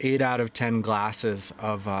 that 8 out of 10 glasses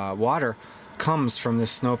of water comes from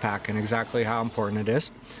this snowpack and exactly how important it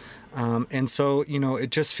is. And so, it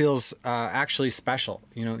just feels actually special,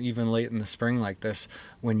 even late in the spring like this,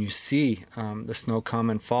 when you see the snow come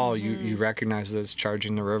and fall, you recognize that it's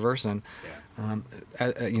charging the rivers. And,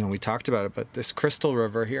 we talked about it, but this Crystal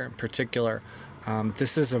River here in particular,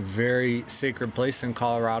 this is a very sacred place in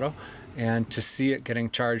Colorado. And to see it getting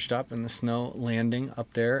charged up and the snow landing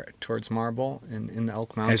up there towards Marble in the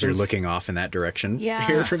Elk Mountains. As you're looking off in that direction Yeah.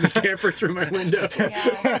 here from the camper through my window.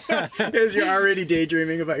 Yeah. As you're already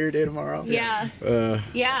daydreaming about your day tomorrow. Yeah.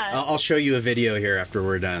 Yeah. I'll show you a video here after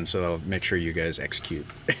we're done, so that'll make sure you guys execute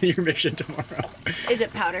your mission tomorrow. Is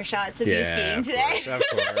it powder shots of you skiing today? Of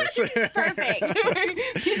course.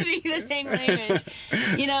 Perfect. You speak the same language.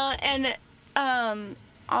 And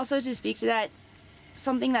also to speak to that,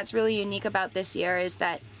 something that's really unique about this year is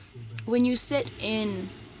that when you sit in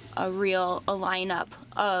a lineup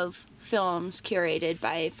of films curated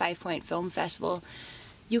by 5Point Film Festival,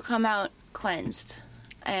 you come out cleansed.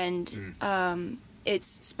 And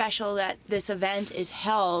it's special that this event is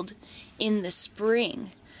held in the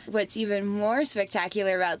spring. What's even more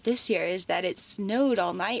spectacular about this year is that it snowed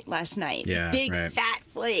all night last night. Yeah, Big right. fat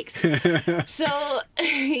flakes. So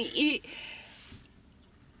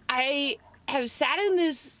I have sat in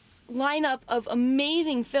this lineup of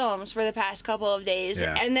amazing films for the past couple of days,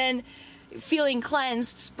 and then feeling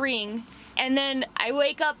cleansed spring, and then I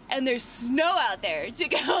wake up and there's snow out there to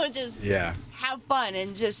go just have fun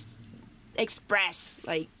and just express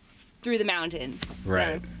through the mountain.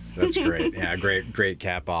 Right. So. That's great. Yeah, great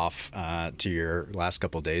cap off to your last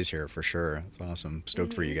couple of days here for sure. That's awesome.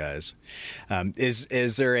 Stoked for you guys.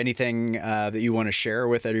 Is there anything that you want to share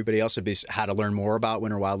with everybody else? How to learn more about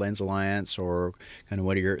Winter Wildlands Alliance, or kind of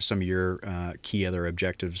what are some of your key other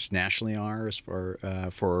objectives nationally are as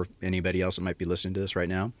for anybody else that might be listening to this right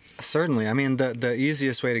now? Certainly. I mean, the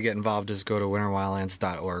easiest way to get involved is go to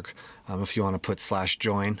winterwildlands.org. If you want to put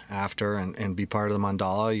 /join after and be part of the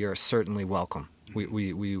mandala, you're certainly welcome.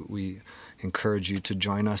 We encourage you to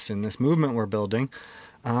join us in this movement we're building.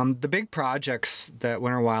 The big projects that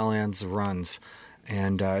Winter Wildlands runs,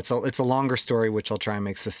 and it's a longer story, which I'll try and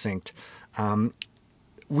make succinct.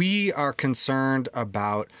 We are concerned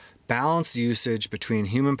about balanced usage between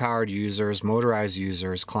human-powered users, motorized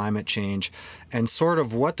users, climate change, and sort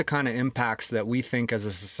of what the kind of impacts that we think as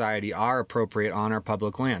a society are appropriate on our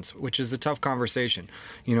public lands, which is a tough conversation.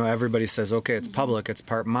 Everybody says, okay, it's public, it's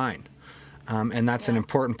part mine. And that's an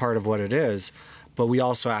important part of what it is. But we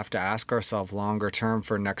also have to ask ourselves longer term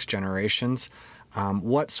for next generations,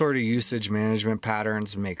 what sort of usage management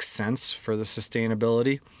patterns make sense for the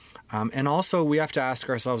sustainability? And also we have to ask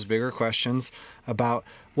ourselves bigger questions about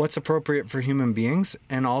what's appropriate for human beings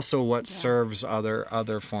and also what serves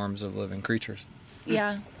other forms of living creatures.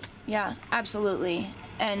 Yeah, absolutely.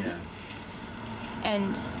 And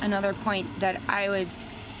another point that I would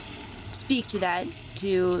speak to that,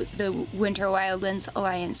 to the Winter Wildlands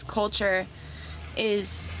Alliance culture,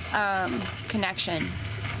 is connection.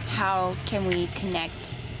 How can we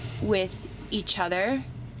connect with each other,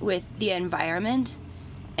 with the environment,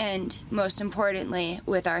 and most importantly,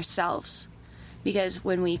 with ourselves? Because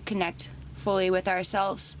when we connect fully with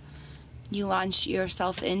ourselves, you launch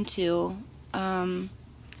yourself into,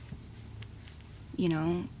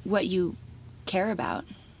 what you care about.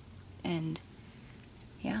 And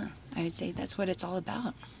yeah, I would say that's what it's all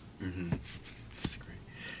about. Mm-hmm. That's great.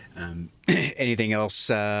 Anything else?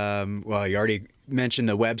 You already mentioned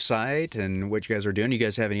the website and what you guys are doing. You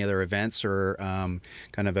guys have any other events or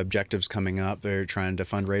kind of objectives coming up they're trying to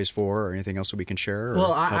fundraise for, or anything else that we can share?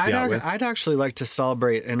 Or I'd actually like to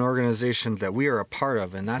celebrate an organization that we are a part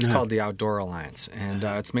of, and that's called the Outdoor Alliance. And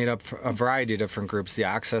it's made up of a variety of different groups: the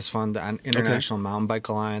Access Fund, the International Mountain Bike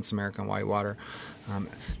Alliance, American Whitewater.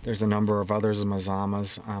 There's a number of others,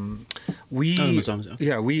 Mazamas.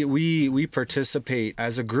 We participate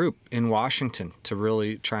as a group in Washington to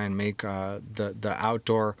really try and make the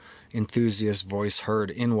outdoor enthusiast voice heard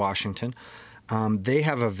in Washington. They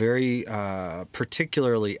have a very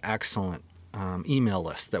particularly excellent email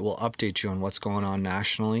list that will update you on what's going on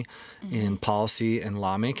nationally in policy and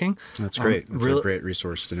lawmaking. That's great. That's a great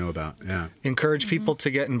resource to know about. Yeah. Encourage people to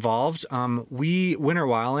get involved. We, Winter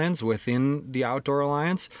Wildlands, within the Outdoor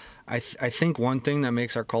Alliance, I think one thing that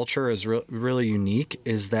makes our culture is really unique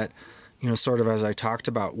is that, sort of as I talked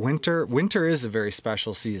about, winter is a very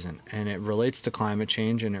special season, and it relates to climate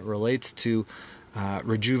change and it relates to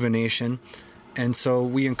rejuvenation. And so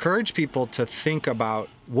we encourage people to think about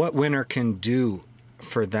what winter can do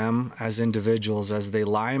for them as individuals as they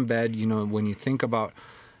lie in bed. When you think about,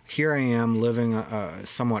 here I am living a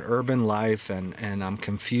somewhat urban life and I'm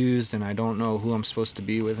confused and I don't know who I'm supposed to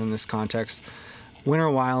be within this context. Winter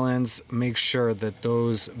Wildlands makes sure that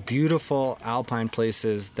those beautiful alpine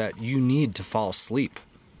places that you need to fall asleep,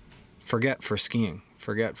 forget for skiing,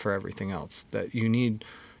 forget for everything else, that you need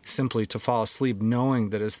simply to fall asleep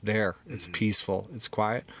knowing that it's there, it's peaceful, it's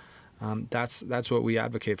quiet. That's what we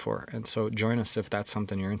advocate for. And so join us if that's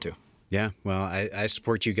something you're into. Yeah, well, I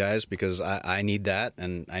support you guys because I need that,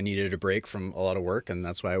 and I needed a break from a lot of work, and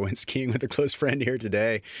that's why I went skiing with a close friend here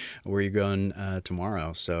today. Where are you going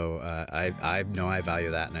tomorrow? So I know I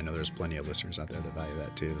value that, and I know there's plenty of listeners out there that value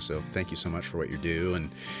that too. So thank you so much for what you do,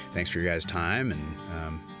 and thanks for your guys' time.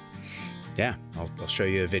 And yeah, I'll show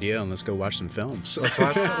you a video, and let's go watch some films. Let's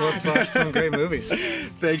watch some great movies.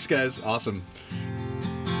 Thanks, guys. Awesome.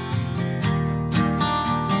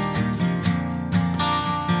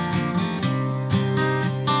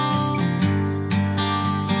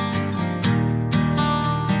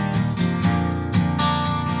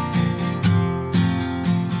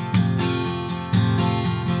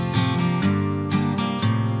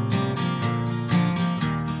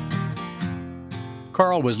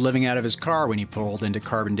 Carl was living out of his car when he pulled into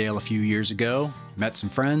Carbondale a few years ago, met some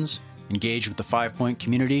friends, engaged with the 5Point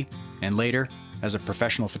community, and later, as a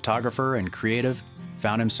professional photographer and creative,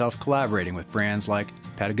 found himself collaborating with brands like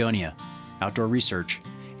Patagonia, Outdoor Research,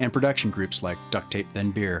 and production groups like Duct Tape Then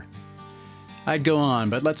Beer. I'd go on,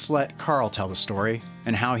 but let's let Carl tell the story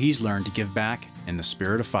and how he's learned to give back in the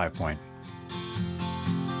spirit of 5Point.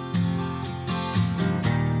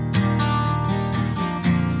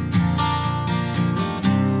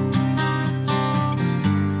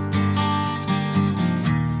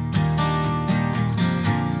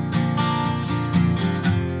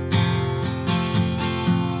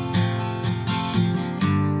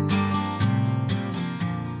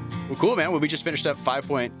 Cool, man. Well, we just finished up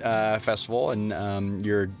 5Point Festival, and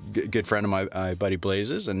you're a good friend of my buddy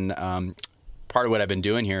Blaze's. And part of what I've been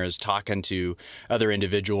doing here is talking to other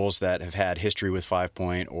individuals that have had history with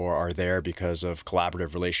 5Point or are there because of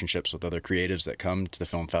collaborative relationships with other creatives that come to the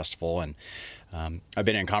film festival. And I've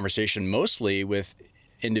been in conversation mostly with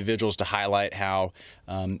individuals to highlight how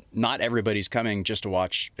not everybody's coming just to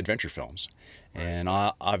watch adventure films. And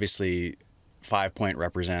obviously 5Point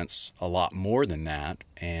represents a lot more than that,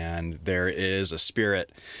 and there is a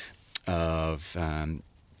spirit of kind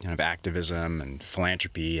of activism and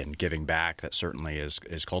philanthropy and giving back that certainly is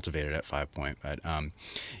cultivated at 5Point. But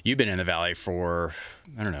you've been in the Valley for,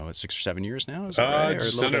 I don't know, 6 or 7 years now? Is that right?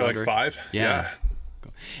 Just under like 5. Yeah.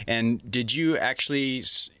 And did you actually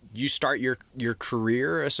start your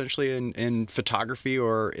career essentially in photography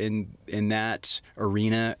or in that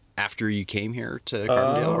arena after you came here to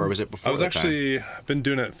Carbondale, or was it before? I was actually been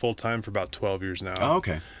doing it full time for about 12 years now. Oh,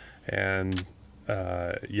 okay. And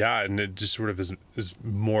and it just sort of is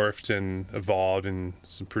morphed and evolved in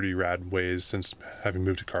some pretty rad ways since having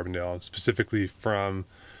moved to Carbondale, specifically from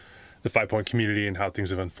the 5Point community and how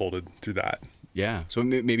things have unfolded through that. Yeah. So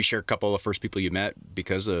maybe share a couple of the first people you met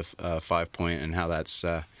because of 5Point and how that's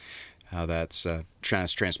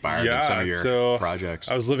transpired in some of your projects.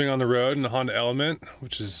 I was living on the road in a Honda Element,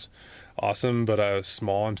 which is awesome, but I was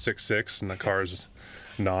small. I'm 6'6", and the car's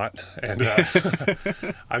not. And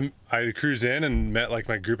I cruised in and met like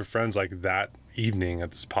my group of friends like that evening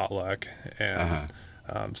at this potluck. And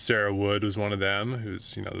Sarah Wood was one of them,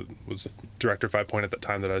 who's was the director of 5Point at that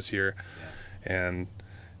time that I was here. Yeah. And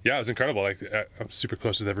yeah, it was incredible. Like I'm super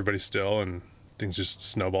close with everybody still, and things just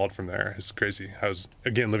snowballed from there. It's crazy. I was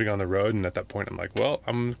again living on the road, and at that point I'm like, well,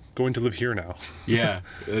 I'm going to live here now. Yeah,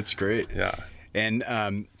 that's great. Yeah. And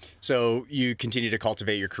so you continue to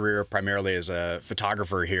cultivate your career primarily as a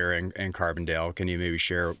photographer here in Carbondale. Can you maybe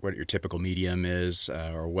share what your typical medium is,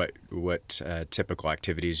 or what typical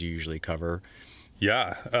activities you usually cover?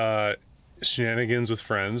 Yeah, shenanigans with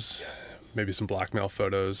friends, maybe some blackmail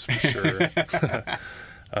photos for sure.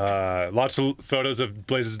 Lots of photos of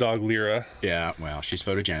Blaze's dog Lyra. Yeah, well, she's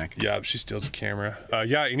photogenic. Yeah, she steals a camera.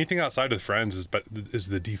 Anything outside of friends is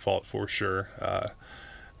the default for sure.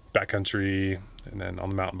 Backcountry, and then on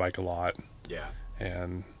the mountain bike a lot. Yeah.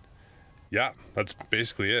 And yeah, that's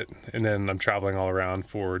basically it. And then I'm traveling all around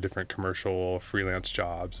for different commercial freelance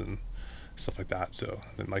jobs and stuff like that. So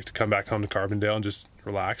I'd like to come back home to Carbondale and just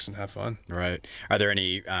relax and have fun. Right. Are there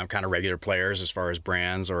any kind of regular players as far as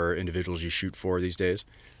brands or individuals you shoot for these days?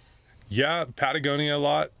 Yeah, Patagonia a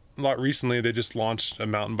lot recently. They just launched a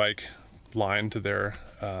mountain bike line to their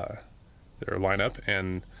lineup,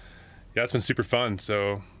 and yeah, it's been super fun.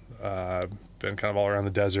 So been kind of all around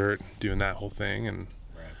the desert doing that whole thing, and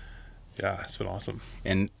Yeah, it's been awesome.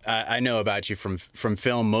 And I know about you from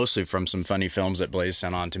film, mostly from some funny films that Blaze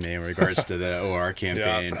sent on to me in regards to the OR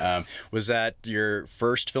campaign. Yeah. Was that your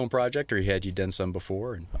first film project, or had you done some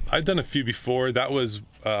before? I'd done a few before. That was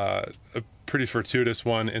a pretty fortuitous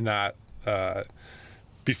one in that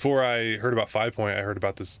before I heard about 5Point, I heard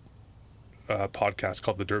about this podcast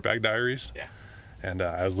called The Dirtbag Diaries. Yeah. And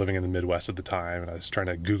I was living in the Midwest at the time, and I was trying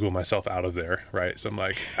to Google myself out of there, right? So I'm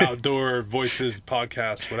like, outdoor voices,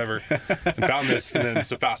 podcasts, whatever, and found this. And then,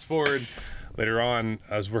 so fast forward, later on,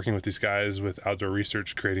 I was working with these guys with Outdoor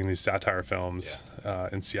Research, creating these satire films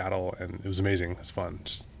in Seattle, and it was amazing. It was fun.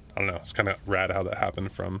 Just, I don't know, it's kind of rad how that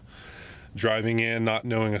happened from driving in, not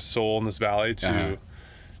knowing a soul in this valley to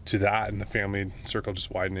that, and the family circle just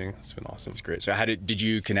widening. It's been awesome. That's great. So how did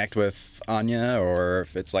you connect with Anya, or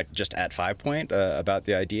if it's like just at 5Point about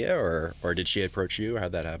the idea, or did she approach you?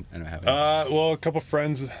 How'd that happen? Well, a couple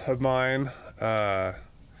friends of mine, a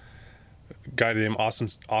guy named Austin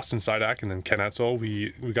Sidak and then Ken Etzel,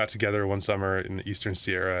 we got together one summer in the Eastern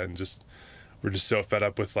Sierra, and we're just so fed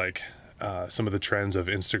up with like some of the trends of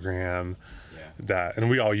Instagram and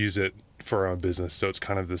we all use it for our own business, so it's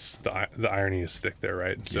kind of the irony is thick there,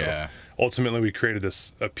 right? And so ultimately we created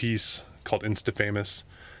a piece called Insta Famous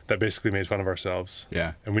that basically made fun of ourselves.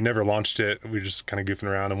 Yeah. And we never launched it. We were just kind of goofing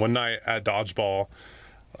around. And one night at Dodgeball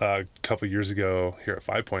a couple years ago here at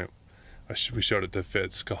 5Point, we showed it to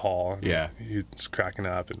Fitz Cahal. Yeah. He was cracking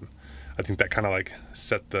up, and I think that kind of like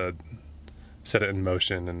set it in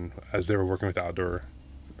motion. And as they were working with Outdoor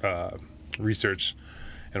Research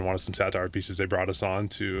and wanted some satire pieces, they brought us on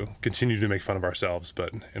to continue to make fun of ourselves,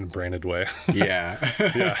 but in a branded way. Yeah.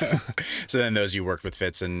 So then you worked with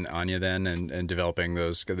Fitz and Anya then, and developing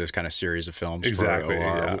those kind of series of films. Exactly. For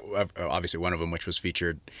OR. Yeah. Obviously one of them, which was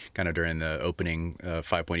featured kind of during the opening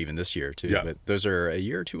 5Point even this year too. Yeah. But those are a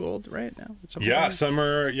year or two old right now?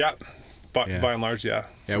 Summer. Yeah. By and large, yeah.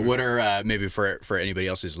 Yeah. What are maybe for anybody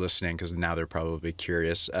else who's listening, because now they're probably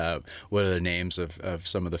curious, what are the names of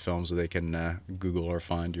some of the films that they can Google or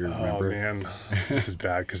find? You remember? Oh man, this is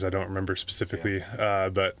bad because I don't remember specifically.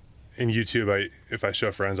 But in YouTube, if I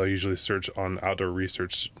show friends, I'll usually search on Outdoor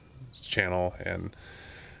Research channel, and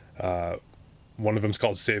one of them's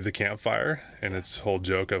called Save the Campfire, and it's a whole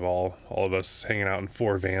joke of all of us hanging out in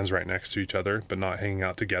 4 vans right next to each other, but not hanging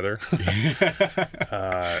out together.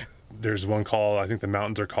 There's one called, I think, The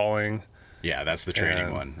Mountains Are Calling. Yeah, that's the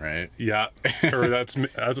training one, right? Yeah. Or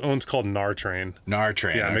that one's called Nar Train. Nar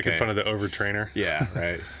Train. Yeah, making fun of the overtrainer. Yeah,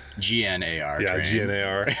 right. GNAR. Yeah, train.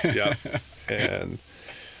 GNAR. Yeah. And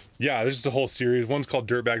yeah, there's just a whole series. One's called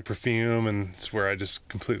Dirtbag Perfume, and it's where I just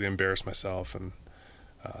completely embarrass myself. And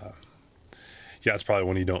it's probably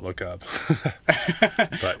one you don't look up.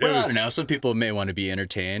 But I don't know. Some people may want to be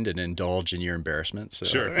entertained and indulge in your embarrassment. So.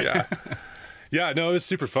 Sure, yeah. Yeah, no, it was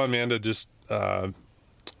super fun, man, to just, I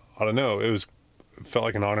don't know, it felt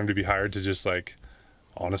like an honor to be hired to just, like,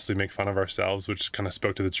 honestly make fun of ourselves, which kind of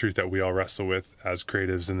spoke to the truth that we all wrestle with as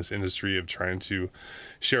creatives in this industry of trying to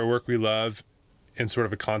share work we love in sort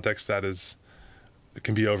of a context that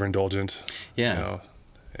can be overindulgent. Yeah. You know,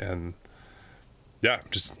 and,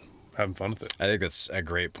 just having fun with it. I think that's a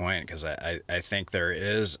great point, because I think there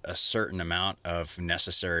is a certain amount of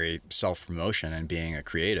necessary self-promotion in being a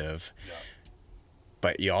creative. Yeah.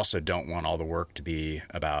 But you also don't want all the work to be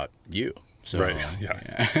about you. So, right.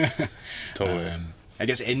 Yeah. Totally. I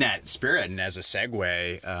guess in that spirit, and as a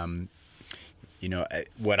segue,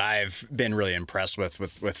 what I've been really impressed with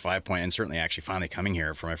 5Point, and certainly actually finally coming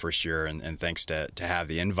here for my first year, and thanks to have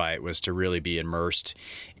the invite, was to really be immersed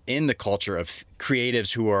in the culture of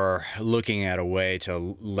creatives who are looking at a way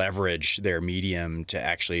to leverage their medium to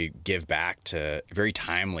actually give back to very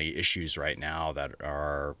timely issues right now that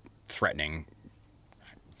are threatening,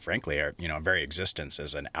 frankly, our very existence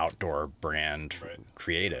as an outdoor brand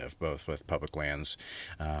creative, both with public lands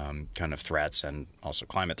kind of threats and also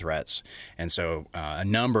climate threats. And so a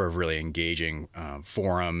number of really engaging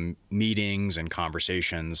forum meetings and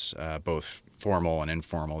conversations, both formal and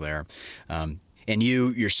informal there. And you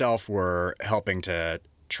yourself were helping to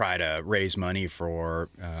try to raise money for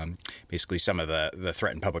basically some of the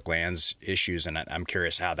threatened public lands issues. And I'm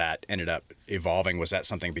curious how that ended up evolving. Was that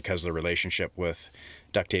something because of the relationship with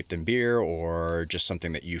Duct Tape and Beer, or just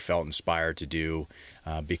something that you felt inspired to do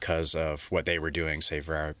because of what they were doing, say,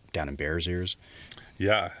 down in Bears Ears?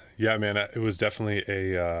 Yeah, man, it was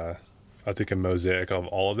definitely I think a mosaic of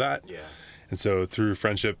all of that. Yeah. And so through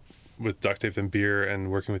friendship with Duct Tape and Beer and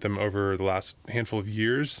working with them over the last handful of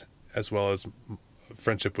years, as well as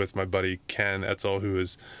friendship with my buddy Ken Etzel, who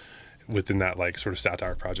is within that like sort of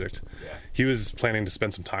satire project. Yeah. He was planning to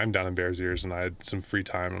spend some time down in Bears Ears, and I had some free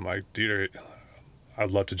time. I'm like, dude,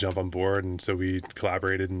 I'd love to jump on board. And so we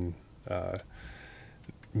collaborated and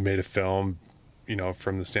made a film,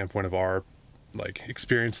 from the standpoint of our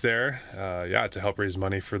experience there, to help raise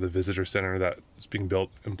money for the visitor center that's being built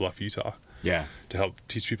in Bluff, Utah. Yeah. To help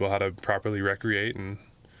teach people how to properly recreate and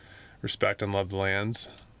respect and love the lands.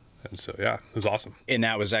 And so, it was awesome. And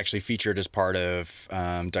that was actually featured as part of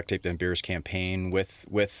Duct Tape and Beer's campaign with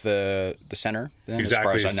the center, then,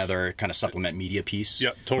 exactly. As far as another kind of supplement media piece.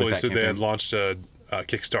 Yep, totally. So campaign. they had launched a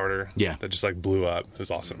Kickstarter that just blew up. It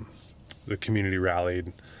was awesome. The community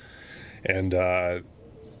rallied, and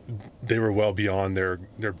they were well beyond their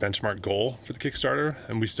benchmark goal for the Kickstarter,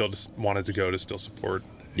 and we still just wanted to go to still support.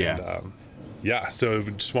 Yeah. And, so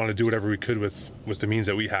we just wanted to do whatever we could with the means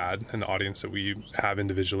that we had and the audience that we have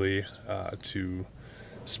individually to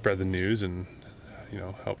spread the news and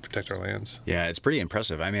help protect our lands. Yeah, it's pretty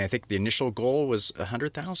impressive. I mean, I think the initial goal was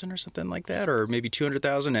 100,000 or something like that, or maybe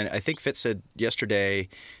 200,000, and I think Fitz said yesterday it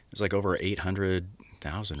was over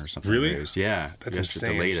 800,000 or something. Really? Raised. Yeah, that's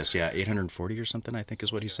insane. The latest. Yeah, 840 or something, I think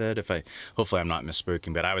is what he said. Hopefully I'm not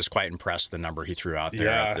misspeaking, but I was quite impressed with the number he threw out there.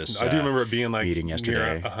 Yeah, at this, I do remember it being meeting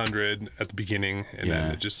yesterday. Near 100 at the beginning, and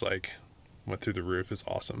then it just went through the roof. It's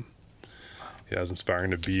awesome. Yeah, it was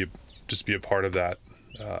inspiring to be a part of that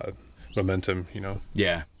momentum.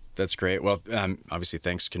 Yeah. That's great. Well, obviously,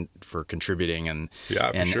 thanks for contributing and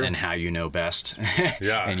how you know best,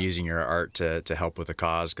 and using your art to help with the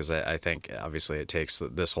cause. Because I think obviously it takes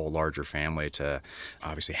this whole larger family to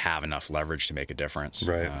obviously have enough leverage to make a difference,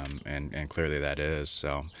 right? And clearly that is.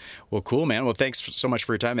 So, well, cool, man. Well, thanks so much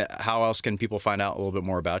for your time. How else can people find out a little bit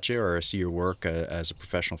more about you or see your work as a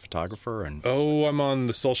professional photographer? And I'm on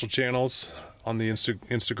the social channels. On the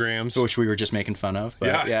Instagrams, which we were just making fun of.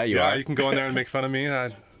 But you are. You can go in there and make fun of me.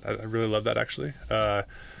 I really love that, actually.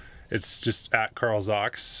 It's just at Carl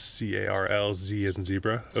Zoch, CARLZ as in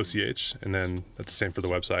zebra, OCH. And then that's the same for the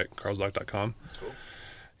website, carlzoch.com. Cool.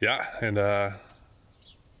 Yeah, and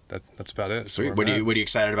that's about it. Sweet. What are you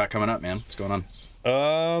excited about coming up, man? What's going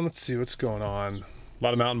on? Let's see what's going on. A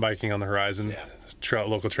lot of mountain biking on the horizon.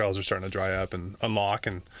 Local trails are starting to dry up and unlock.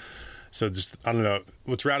 And so just, I don't know,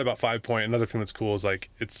 what's rad about 5Point, another thing that's cool is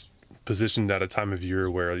it's positioned at a time of year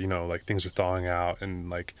where things are thawing out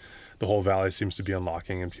and the whole valley seems to be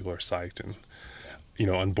unlocking and people are psyched and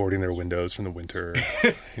unboarding their windows from the winter,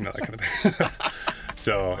 that kind of thing.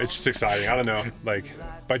 So it's just exciting. I don't know,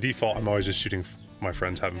 by default I'm always just shooting my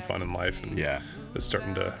friends having fun in life, and it's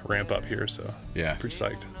starting to ramp up here, so pretty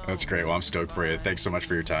psyched. That's great. Well, I'm stoked for you. Thanks so much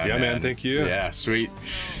for your time. Man, thank you. Yeah, sweet.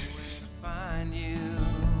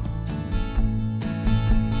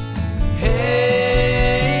 Hey,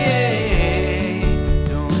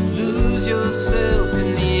 don't lose yourself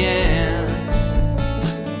in the end.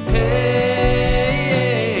 Hey,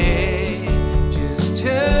 just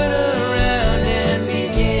turn around and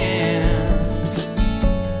begin.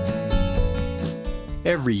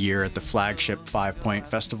 Every year at the flagship 5Point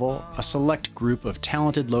Festival, a select group of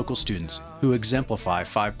talented local students who exemplify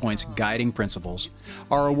 5Point's guiding principles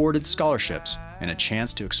are awarded scholarships and a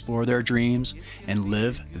chance to explore their dreams and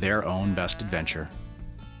live their own best adventure.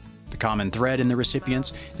 The common thread in the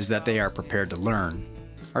recipients is that they are prepared to learn,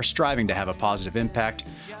 are striving to have a positive impact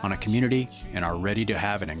on a community, and are ready to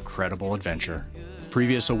have an incredible adventure.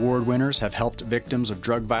 Previous award winners have helped victims of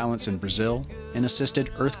drug violence in Brazil and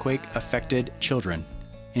assisted earthquake-affected children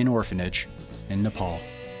in orphanage in Nepal.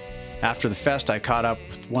 After the fest, I caught up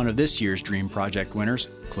with one of this year's Dream Project winners,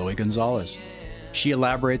 Chloe Gonzalez. She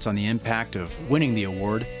elaborates on the impact of winning the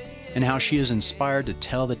award and how she is inspired to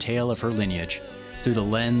tell the tale of her lineage through the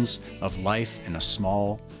lens of life in a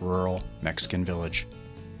small, rural Mexican village.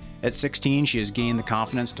 At 16, she has gained the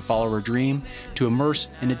confidence to follow her dream, to immerse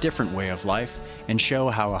in a different way of life, and show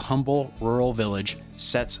how a humble rural village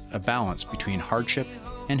sets a balance between hardship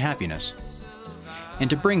and happiness, and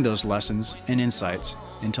to bring those lessons and insights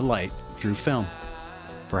into light through film.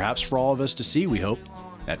 Perhaps for all of us to see, we hope,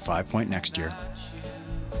 at 5Point next year.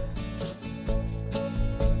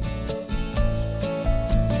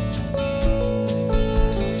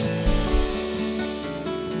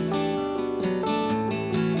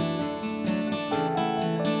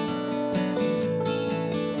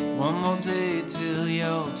 One more day till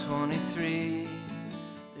you're 23.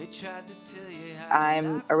 They tried to tell you how.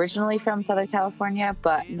 I'm originally from Southern California,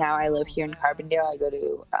 but now I live here in Carbondale. I go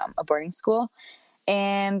to a boarding school.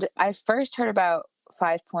 And I first heard about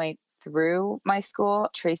 5Point through my school.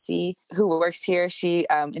 Tracy, who works here, she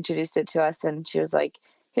introduced it to us, and she was like,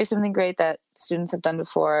 here's something great that students have done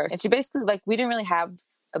before. And she basically, we didn't really have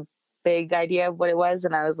a big idea of what it was.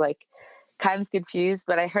 And I was kind of confused,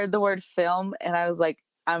 but I heard the word film and I was like,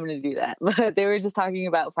 I'm going to do that. But they were just talking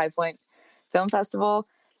about 5Point Film Festival.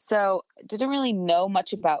 So didn't really know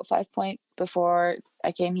much about 5 Point before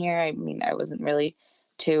I came here. I mean, I wasn't really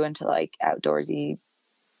too into like outdoorsy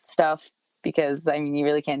stuff because I mean, you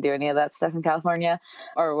really can't do any of that stuff in California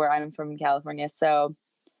or where I'm from in California. So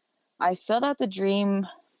I filled out the dream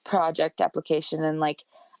project application and like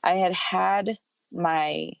I had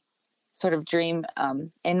my sort of dream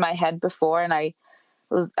in my head before, and I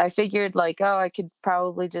figured like, oh, I could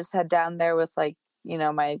probably just head down there with like, you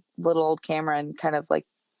know, my little old camera and kind of like,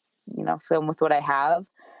 you know, film with what I have.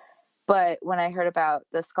 But when I heard about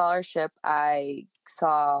the scholarship, I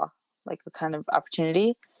saw like a kind of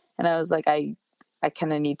opportunity, and I was like, I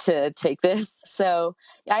kind of need to take this. So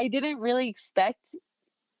I didn't really expect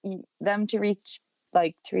them to reach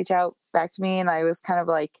out back to me, and I was kind of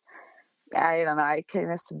like, I don't know, I kind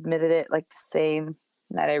of submitted it like the same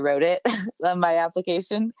that I wrote it on my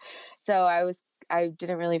application. So I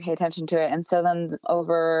didn't really pay attention to it. And so then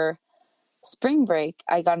over spring break,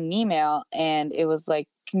 I got an email and it was like,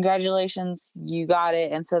 congratulations, you got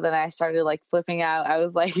it. And so then I started like flipping out. I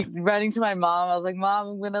was like running to my mom. I was like, Mom,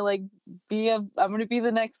 I'm going to be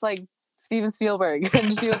the next like Steven Spielberg.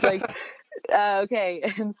 And she was like, okay.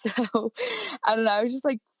 And so I don't know, I was just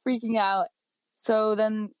like freaking out. So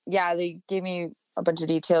then, yeah, they gave me a bunch of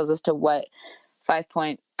details as to what 5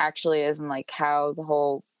 Point actually is and like how the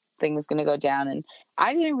whole thing was going to go down. And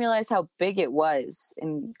I didn't realize how big it was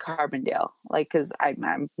in Carbondale, like, because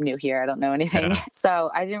I'm new here, I don't know anything. Yeah. So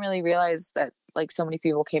I didn't really realize that like so many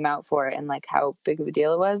people came out for it and like how big of a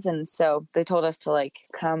deal it was. And so they told us to like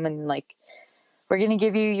come and like, we're going to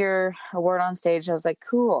give you your award on stage. I was like,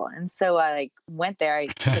 cool. And so I like went there. I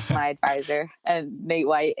took my advisor and Nate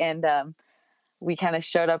White, and we kind of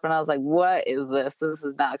showed up and I was like, what is this? This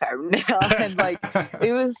is not Carbondale. And like,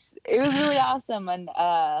 it was really awesome. And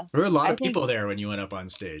there were a lot of people there when you went up on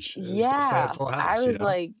stage. Yeah. Full house, I was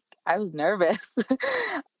like, I was nervous.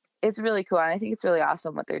 It's really cool. And I think it's really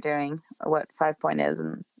awesome what they're doing, what 5 Point is.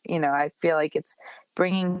 And, you know, I feel like it's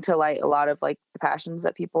bringing to light a lot of like the passions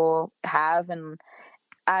that people have. And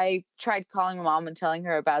I tried calling my mom and telling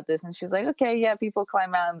her about this, and she's like, okay, yeah, people climb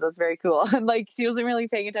mountains. That's very cool. And like, she wasn't really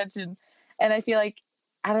paying attention. And I feel like,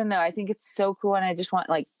 I don't know, I think it's so cool. And I just want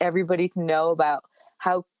like everybody to know about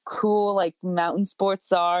how cool like mountain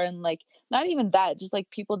sports are. And like, not even that, just like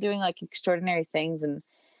people doing like extraordinary things and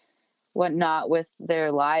whatnot with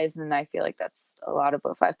their lives. And I feel like that's a lot of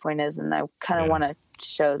what 5 Point is. And I kind of want to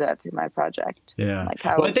show that through my project. Yeah. Like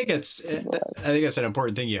how well, I think that's an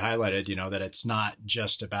important thing you highlighted, you know, that it's not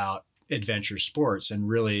just about adventure sports, and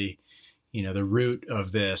really, you know, the root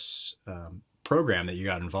of this, program that you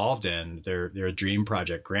got involved in, their dream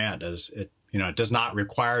project grant, as it, you know, it does not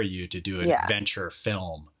require you to do an adventure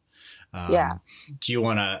film. Do you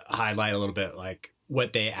want to highlight a little bit like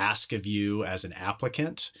what they ask of you as an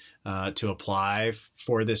applicant to apply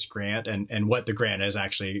for this grant, and what the grant is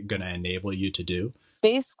actually going to enable you to do?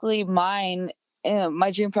 Basically my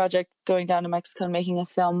dream project, going down to Mexico and making a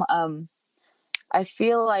film, I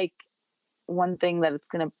feel like one thing that it's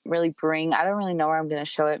going to really bring, I don't really know where I'm going to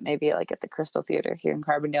show it, maybe like at the Crystal Theater here in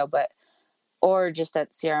Carbondale, or just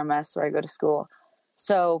at CRMS where I go to school.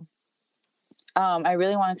 So I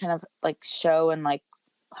really want to kind of like show and like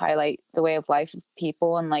highlight the way of life of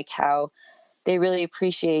people, and like how they really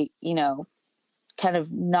appreciate, you know, kind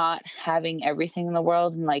of not having everything in the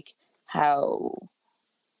world, and like how,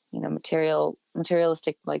 you know,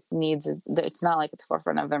 materialistic like needs, it's not like at the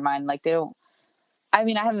forefront of their mind. Like they don't, I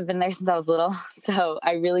mean, I haven't been there since I was little, so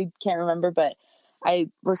I really can't remember, but I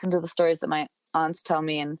listen to the stories that my aunts tell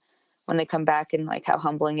me, and when they come back, and like how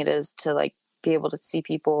humbling it is to like be able to see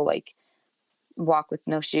people like walk with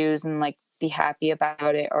no shoes and like be happy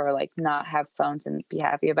about it, or like not have phones and be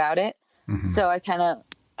happy about it. Mm-hmm. So I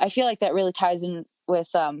feel like that really ties in with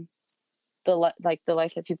the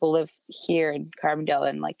life that people live here in Carbondale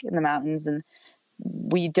and like in the mountains, and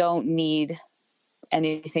we don't need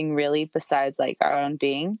anything really besides like our own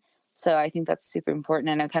being. So I think that's super important,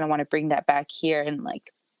 and I kind of want to bring that back here. And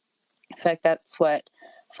like, I feel like that's what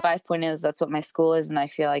 5 Point is. That's what my school is, and I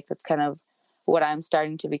feel like that's kind of what I'm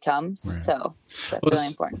starting to become. Right. So that's really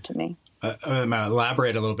important to me. I'm gonna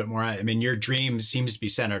elaborate a little bit more. I mean, your dream seems to be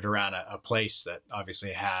centered around a place that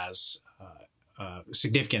obviously has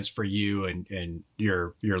significance for you and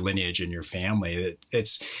your lineage and your family.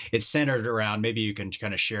 It's centered around. Maybe you can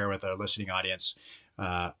kind of share with our listening audience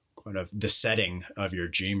kind of the setting of your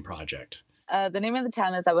dream project. The name of the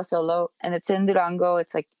town is Abasolo, and it's in Durango.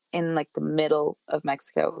 It's like in like the middle of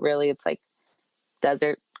Mexico. Really, it's like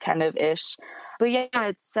desert kind of ish. But yeah,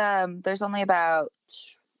 it's there's only about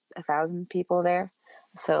 1,000 people there,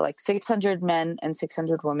 so like 600 men and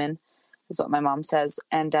 600 women is what my mom says.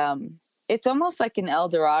 And it's almost like an El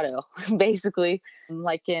Dorado, basically.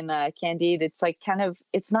 Like in Candide, it's like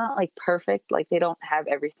it's not like perfect. Like they don't have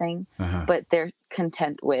everything, but they're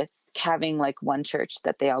content with having like one church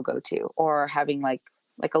that they all go to, or having like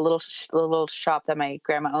a little shop that my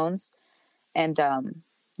grandma owns. And,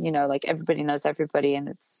 like everybody knows everybody,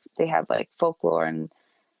 and they have like folklore, and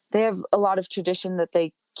they have a lot of tradition that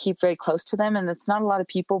they keep very close to them. And it's not a lot of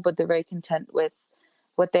people, but they're very content with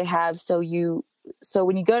what they have. So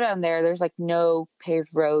when you go down there, there's like no paved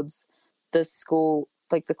roads. The school,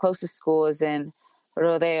 like the closest school is in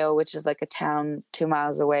Rodeo, which is like a town 2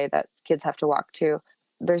 miles away that kids have to walk to.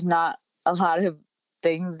 There's not a lot of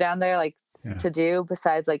things down there like to do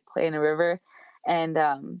besides like play in a river. And,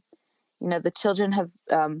 the children have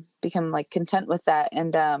become like content with that.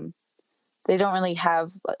 And they don't really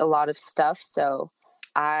have a lot of stuff. So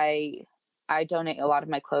I donate a lot of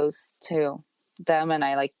my clothes to them, and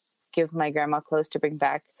I like give my grandma clothes to bring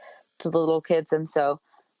back to the little kids. And so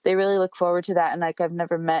they really look forward to that. And like, I've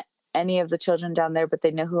never met any of the children down there, but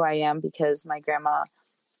they know who I am because my grandma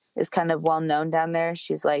is kind of well known down there.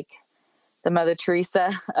 She's like the Mother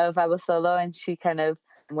Teresa of Abasolo. And she kind of,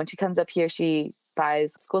 when she comes up here, she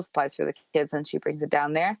buys school supplies for the kids and she brings it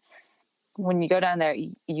down there. When you go down there,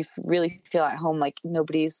 you really feel at home. Like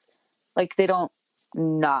nobody's like, they don't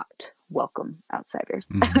not welcome outsiders.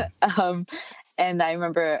 And I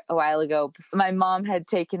remember a while ago, my mom had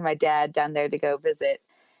taken my dad down there to go visit.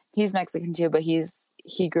 He's Mexican too, but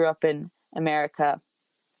he grew up in America.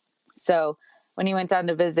 So when he went down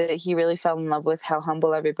to visit, he really fell in love with how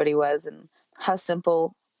humble everybody was and how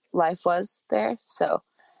simple life was there. So,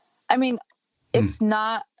 I mean, it's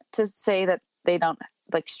not to say that they don't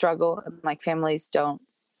like struggle, and like families don't,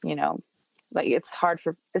 like it's hard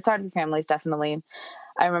for families, definitely. And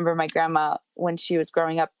I remember my grandma, when she was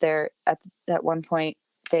growing up there, at one point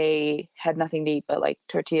they had nothing to eat but like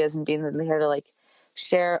tortillas and beans, and they had to like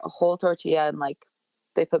share a whole tortilla, and like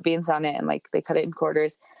they put beans on it and like they cut it in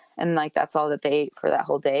quarters, and like that's all that they ate for that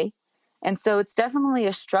whole day. And so it's definitely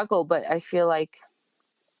a struggle, but I feel like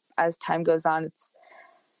as time goes on,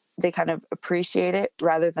 they kind of appreciate it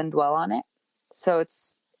rather than dwell on it. So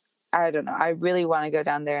I don't know. I really want to go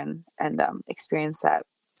down there and experience that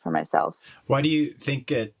for myself. Why do you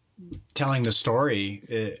think telling the story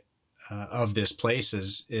of this place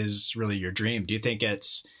is really your dream? Do you think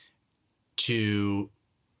it's to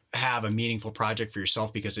have a meaningful project for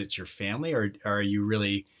yourself because it's your family, or are you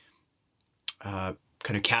really kind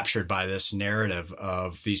of captured by this narrative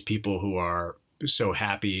of these people who are so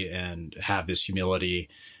happy and have this humility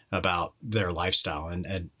about their lifestyle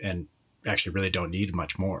and actually really don't need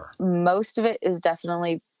much more? Most of it is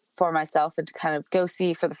definitely for myself and to kind of go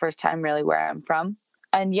see for the first time really where I'm from.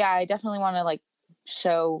 And yeah, I definitely want to like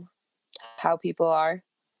show how people are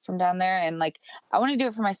from down there. And like, I want to do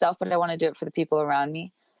it for myself, but I want to do it for the people around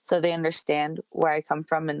me so they understand where I come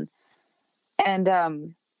from. And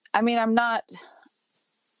I mean, I'm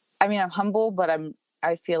humble, but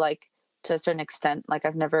I feel like to a certain extent, like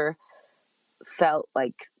I've never felt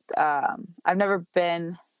like, I've never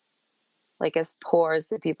been like as poor as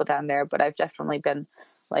the people down there, but I've definitely been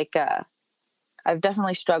like, I've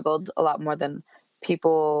definitely struggled a lot more than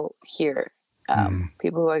people here,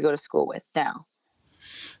 people who I go to school with now.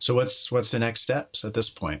 So what's the next steps at this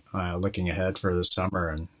point, looking ahead for the summer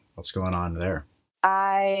and what's going on there?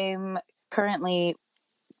 I'm currently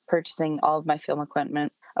purchasing all of my film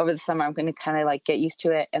equipment. Over the summer, I'm going to kind of like get used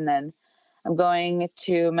to it. And then I'm going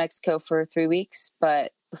to Mexico for 3 weeks.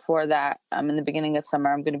 But before that, in the beginning of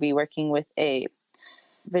summer, I'm going to be working with a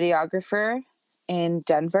videographer in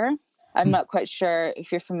Denver. I'm not quite sure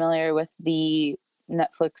if you're familiar with the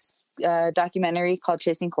Netflix documentary called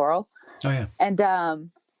Chasing Coral. Oh, yeah. And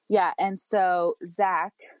and so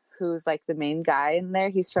Zach, who's like the main guy in there,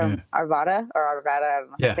 he's from Arvada, I don't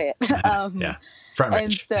know how to say it. Yeah, front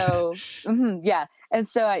range. And so, and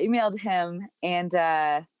so I emailed him,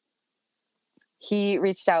 and he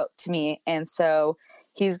reached out to me, and so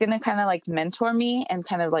he's gonna kind of like mentor me and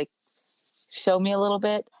kind of like show me a little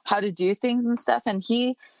bit how to do things and stuff. And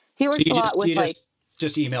he works a lot with like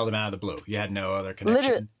just emailed him out of the blue. You had no other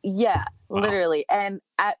connection. Literally. And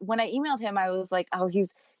when I emailed him, I was like,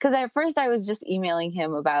 because at first I was just emailing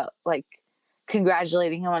him about like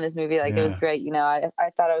congratulating him on his movie. Like it was great. I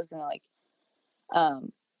thought I was going to like,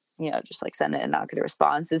 just like send it and not get a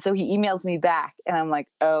response. And so he emails me back and I'm like,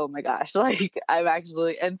 oh my gosh, like I'm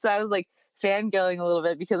actually, and so I was like fangirling a little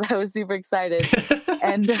bit because I was super excited.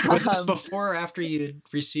 And was this before or after you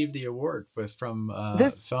received the award from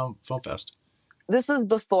Film Fest? This was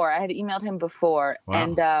before. I had emailed him before. Wow.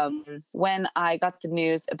 And when I got the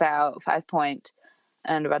news about 5Point,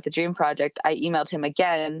 and about the Dream Project, I emailed him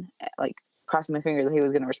again, like crossing my fingers that he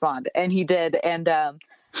was going to respond, and he did. And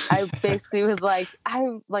I basically was like, I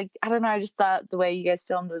don't know, I just thought the way you guys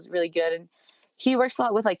filmed was really good. And he works a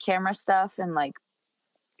lot with like camera stuff and like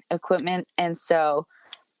equipment, and so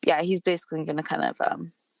yeah, he's basically going to kind of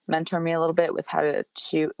mentor me a little bit with how to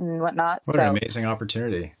shoot and whatnot. What an amazing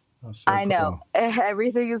opportunity. So I know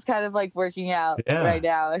everything is kind of like working out right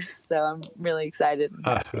now, so I'm really excited.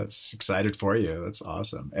 That's excited for you. That's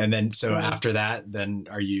awesome. And then, so after that, then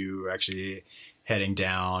are you actually heading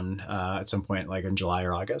down at some point, like in July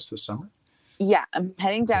or August this summer? Yeah, I'm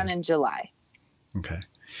heading down in July. Okay.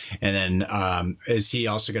 And then is he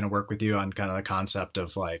also going to work with you on kind of the concept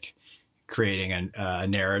of like creating a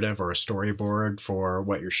narrative or a storyboard for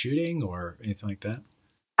what you're shooting or anything like that?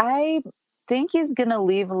 I think he's gonna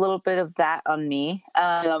leave a little bit of that on me,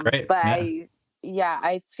 Great. But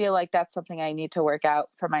I feel like that's something I need to work out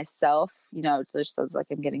for myself, you know, just as like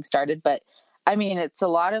I'm getting started. But I mean, it's a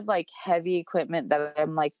lot of like heavy equipment that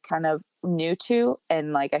I'm like kind of new to,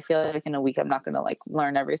 and like I feel like in a week I'm not gonna like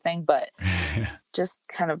learn everything, but just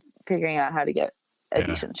kind of figuring out how to get a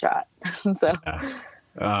decent shot. So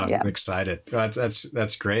I'm excited.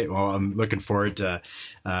 That's great. Well, I'm looking forward to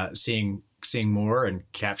seeing more and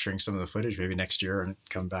capturing some of the footage maybe next year and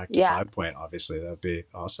come back to 5Point. Obviously, that'd be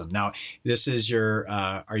awesome. Now, this is your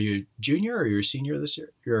are you junior or you're senior this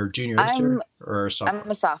year? You're a junior this year or a sophomore? I'm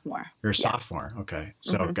a sophomore. You're a sophomore. Okay.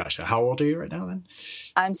 So gosh, how old are you right now then?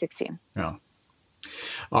 I'm 16. Oh.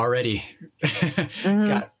 Already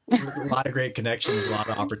got a lot of great connections, a lot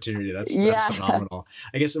of opportunity. That's phenomenal.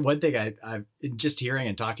 I guess one thing I've just hearing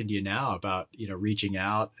and talking to you now about, you know, reaching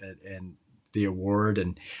out and the award,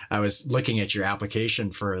 and I was looking at your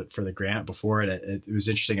application for the grant before, and it was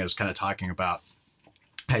interesting. I was kind of talking about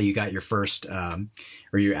how you got your first,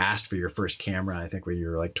 or you asked for your first camera, I think when you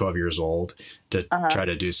were like 12 years old to try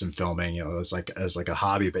to do some filming, you know, as like a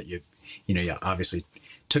hobby, but you obviously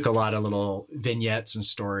took a lot of little vignettes and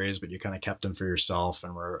stories, but you kind of kept them for yourself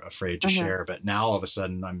and were afraid to share. But now all of a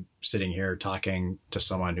sudden I'm sitting here talking to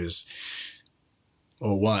someone who's,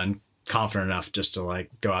 one, confident enough just to like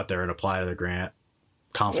go out there and apply to the grant,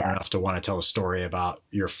 confident enough to want to tell a story about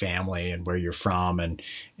your family and where you're from,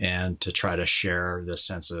 and to try to share this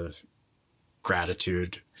sense of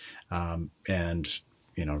gratitude, and,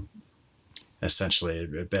 you know, essentially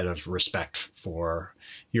a bit of respect for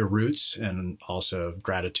your roots and also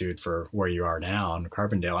gratitude for where you are now in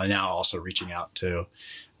Carbondale, and now also reaching out to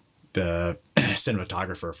the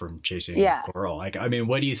cinematographer from Chasing Coral. Like, I mean,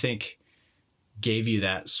 what do you think gave you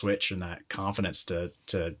that switch and that confidence to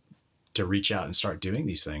reach out and start doing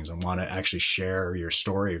these things and want to actually share your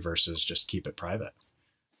story versus just keep it private?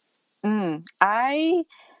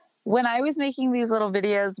 When I was making these little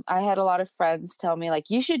videos, I had a lot of friends tell me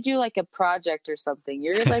like, you should do like a project or something.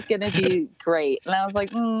 You're like going to be great. And I was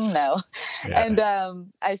like, no. Yeah. And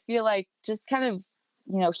I feel like just kind of,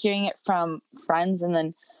 you know, hearing it from friends and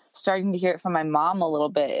then starting to hear it from my mom a little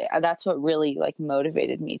bit, that's what really like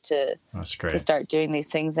motivated me to start doing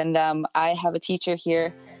these things. And I have a teacher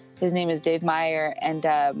here. His name is Dave Meyer,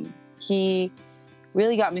 and he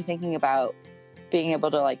really got me thinking about being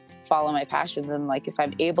able to like follow my passions, and like if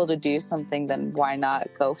I'm able to do something, then why not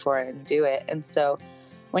go for it and do it. And so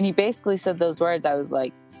when he basically said those words, I was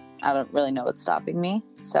like, I don't really know what's stopping me.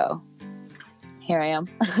 So here I am.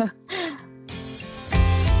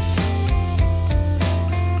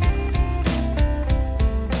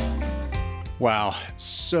 Wow,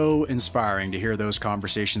 so inspiring to hear those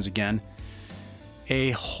conversations again.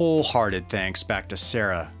 A wholehearted thanks back to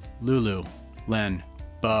Sarah, Lulu, Len,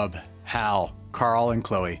 Bub, Hal, Carl, and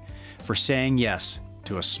Chloe for saying yes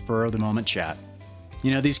to a spur-of-the-moment chat.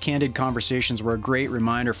 You know, these candid conversations were a great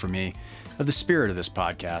reminder for me of the spirit of this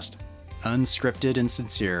podcast. Unscripted and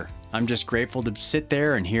sincere. I'm just grateful to sit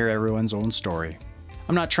there and hear everyone's own story.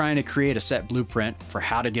 I'm not trying to create a set blueprint for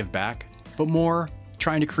how to give back, but more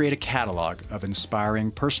trying to create a catalog of inspiring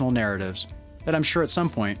personal narratives that I'm sure at some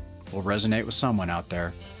point will resonate with someone out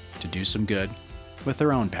there to do some good with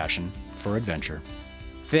their own passion for adventure.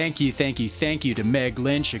 Thank you to Meg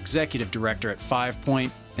Lynch, Executive Director at 5Point,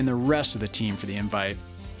 and the rest of the team for the invite.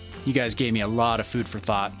 You guys gave me a lot of food for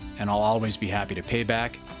thought, and I'll always be happy to pay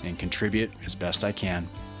back and contribute as best I can.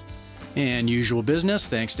 And usual business,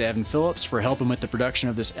 thanks to Evan Phillips for helping with the production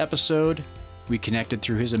of this episode. We connected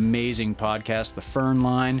through his amazing podcast, The Fern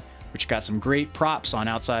Line, which got some great props on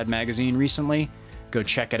Outside Magazine recently. Go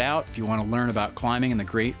check it out if you want to learn about climbing in the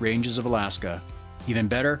Great Ranges of Alaska. Even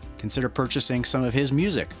better, consider purchasing some of his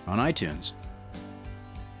music on iTunes.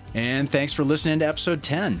 And thanks for listening to episode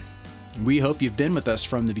 10. We hope you've been with us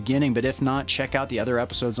from the beginning, but if not, check out the other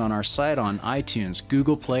episodes on our site on iTunes,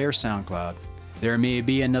 Google Play, or SoundCloud. There may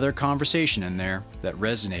be another conversation in there that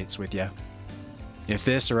resonates with you. If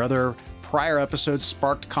this or other prior episodes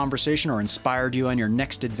sparked conversation or inspired you on your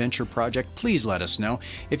next adventure project, please let us know.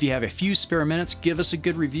 If you have a few spare minutes, give us a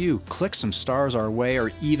good review, click some stars our way,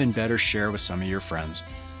 or even better, share with some of your friends.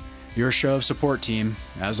 Your show of support, team,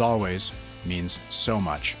 as always, means so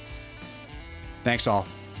much. Thanks all,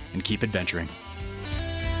 and keep adventuring.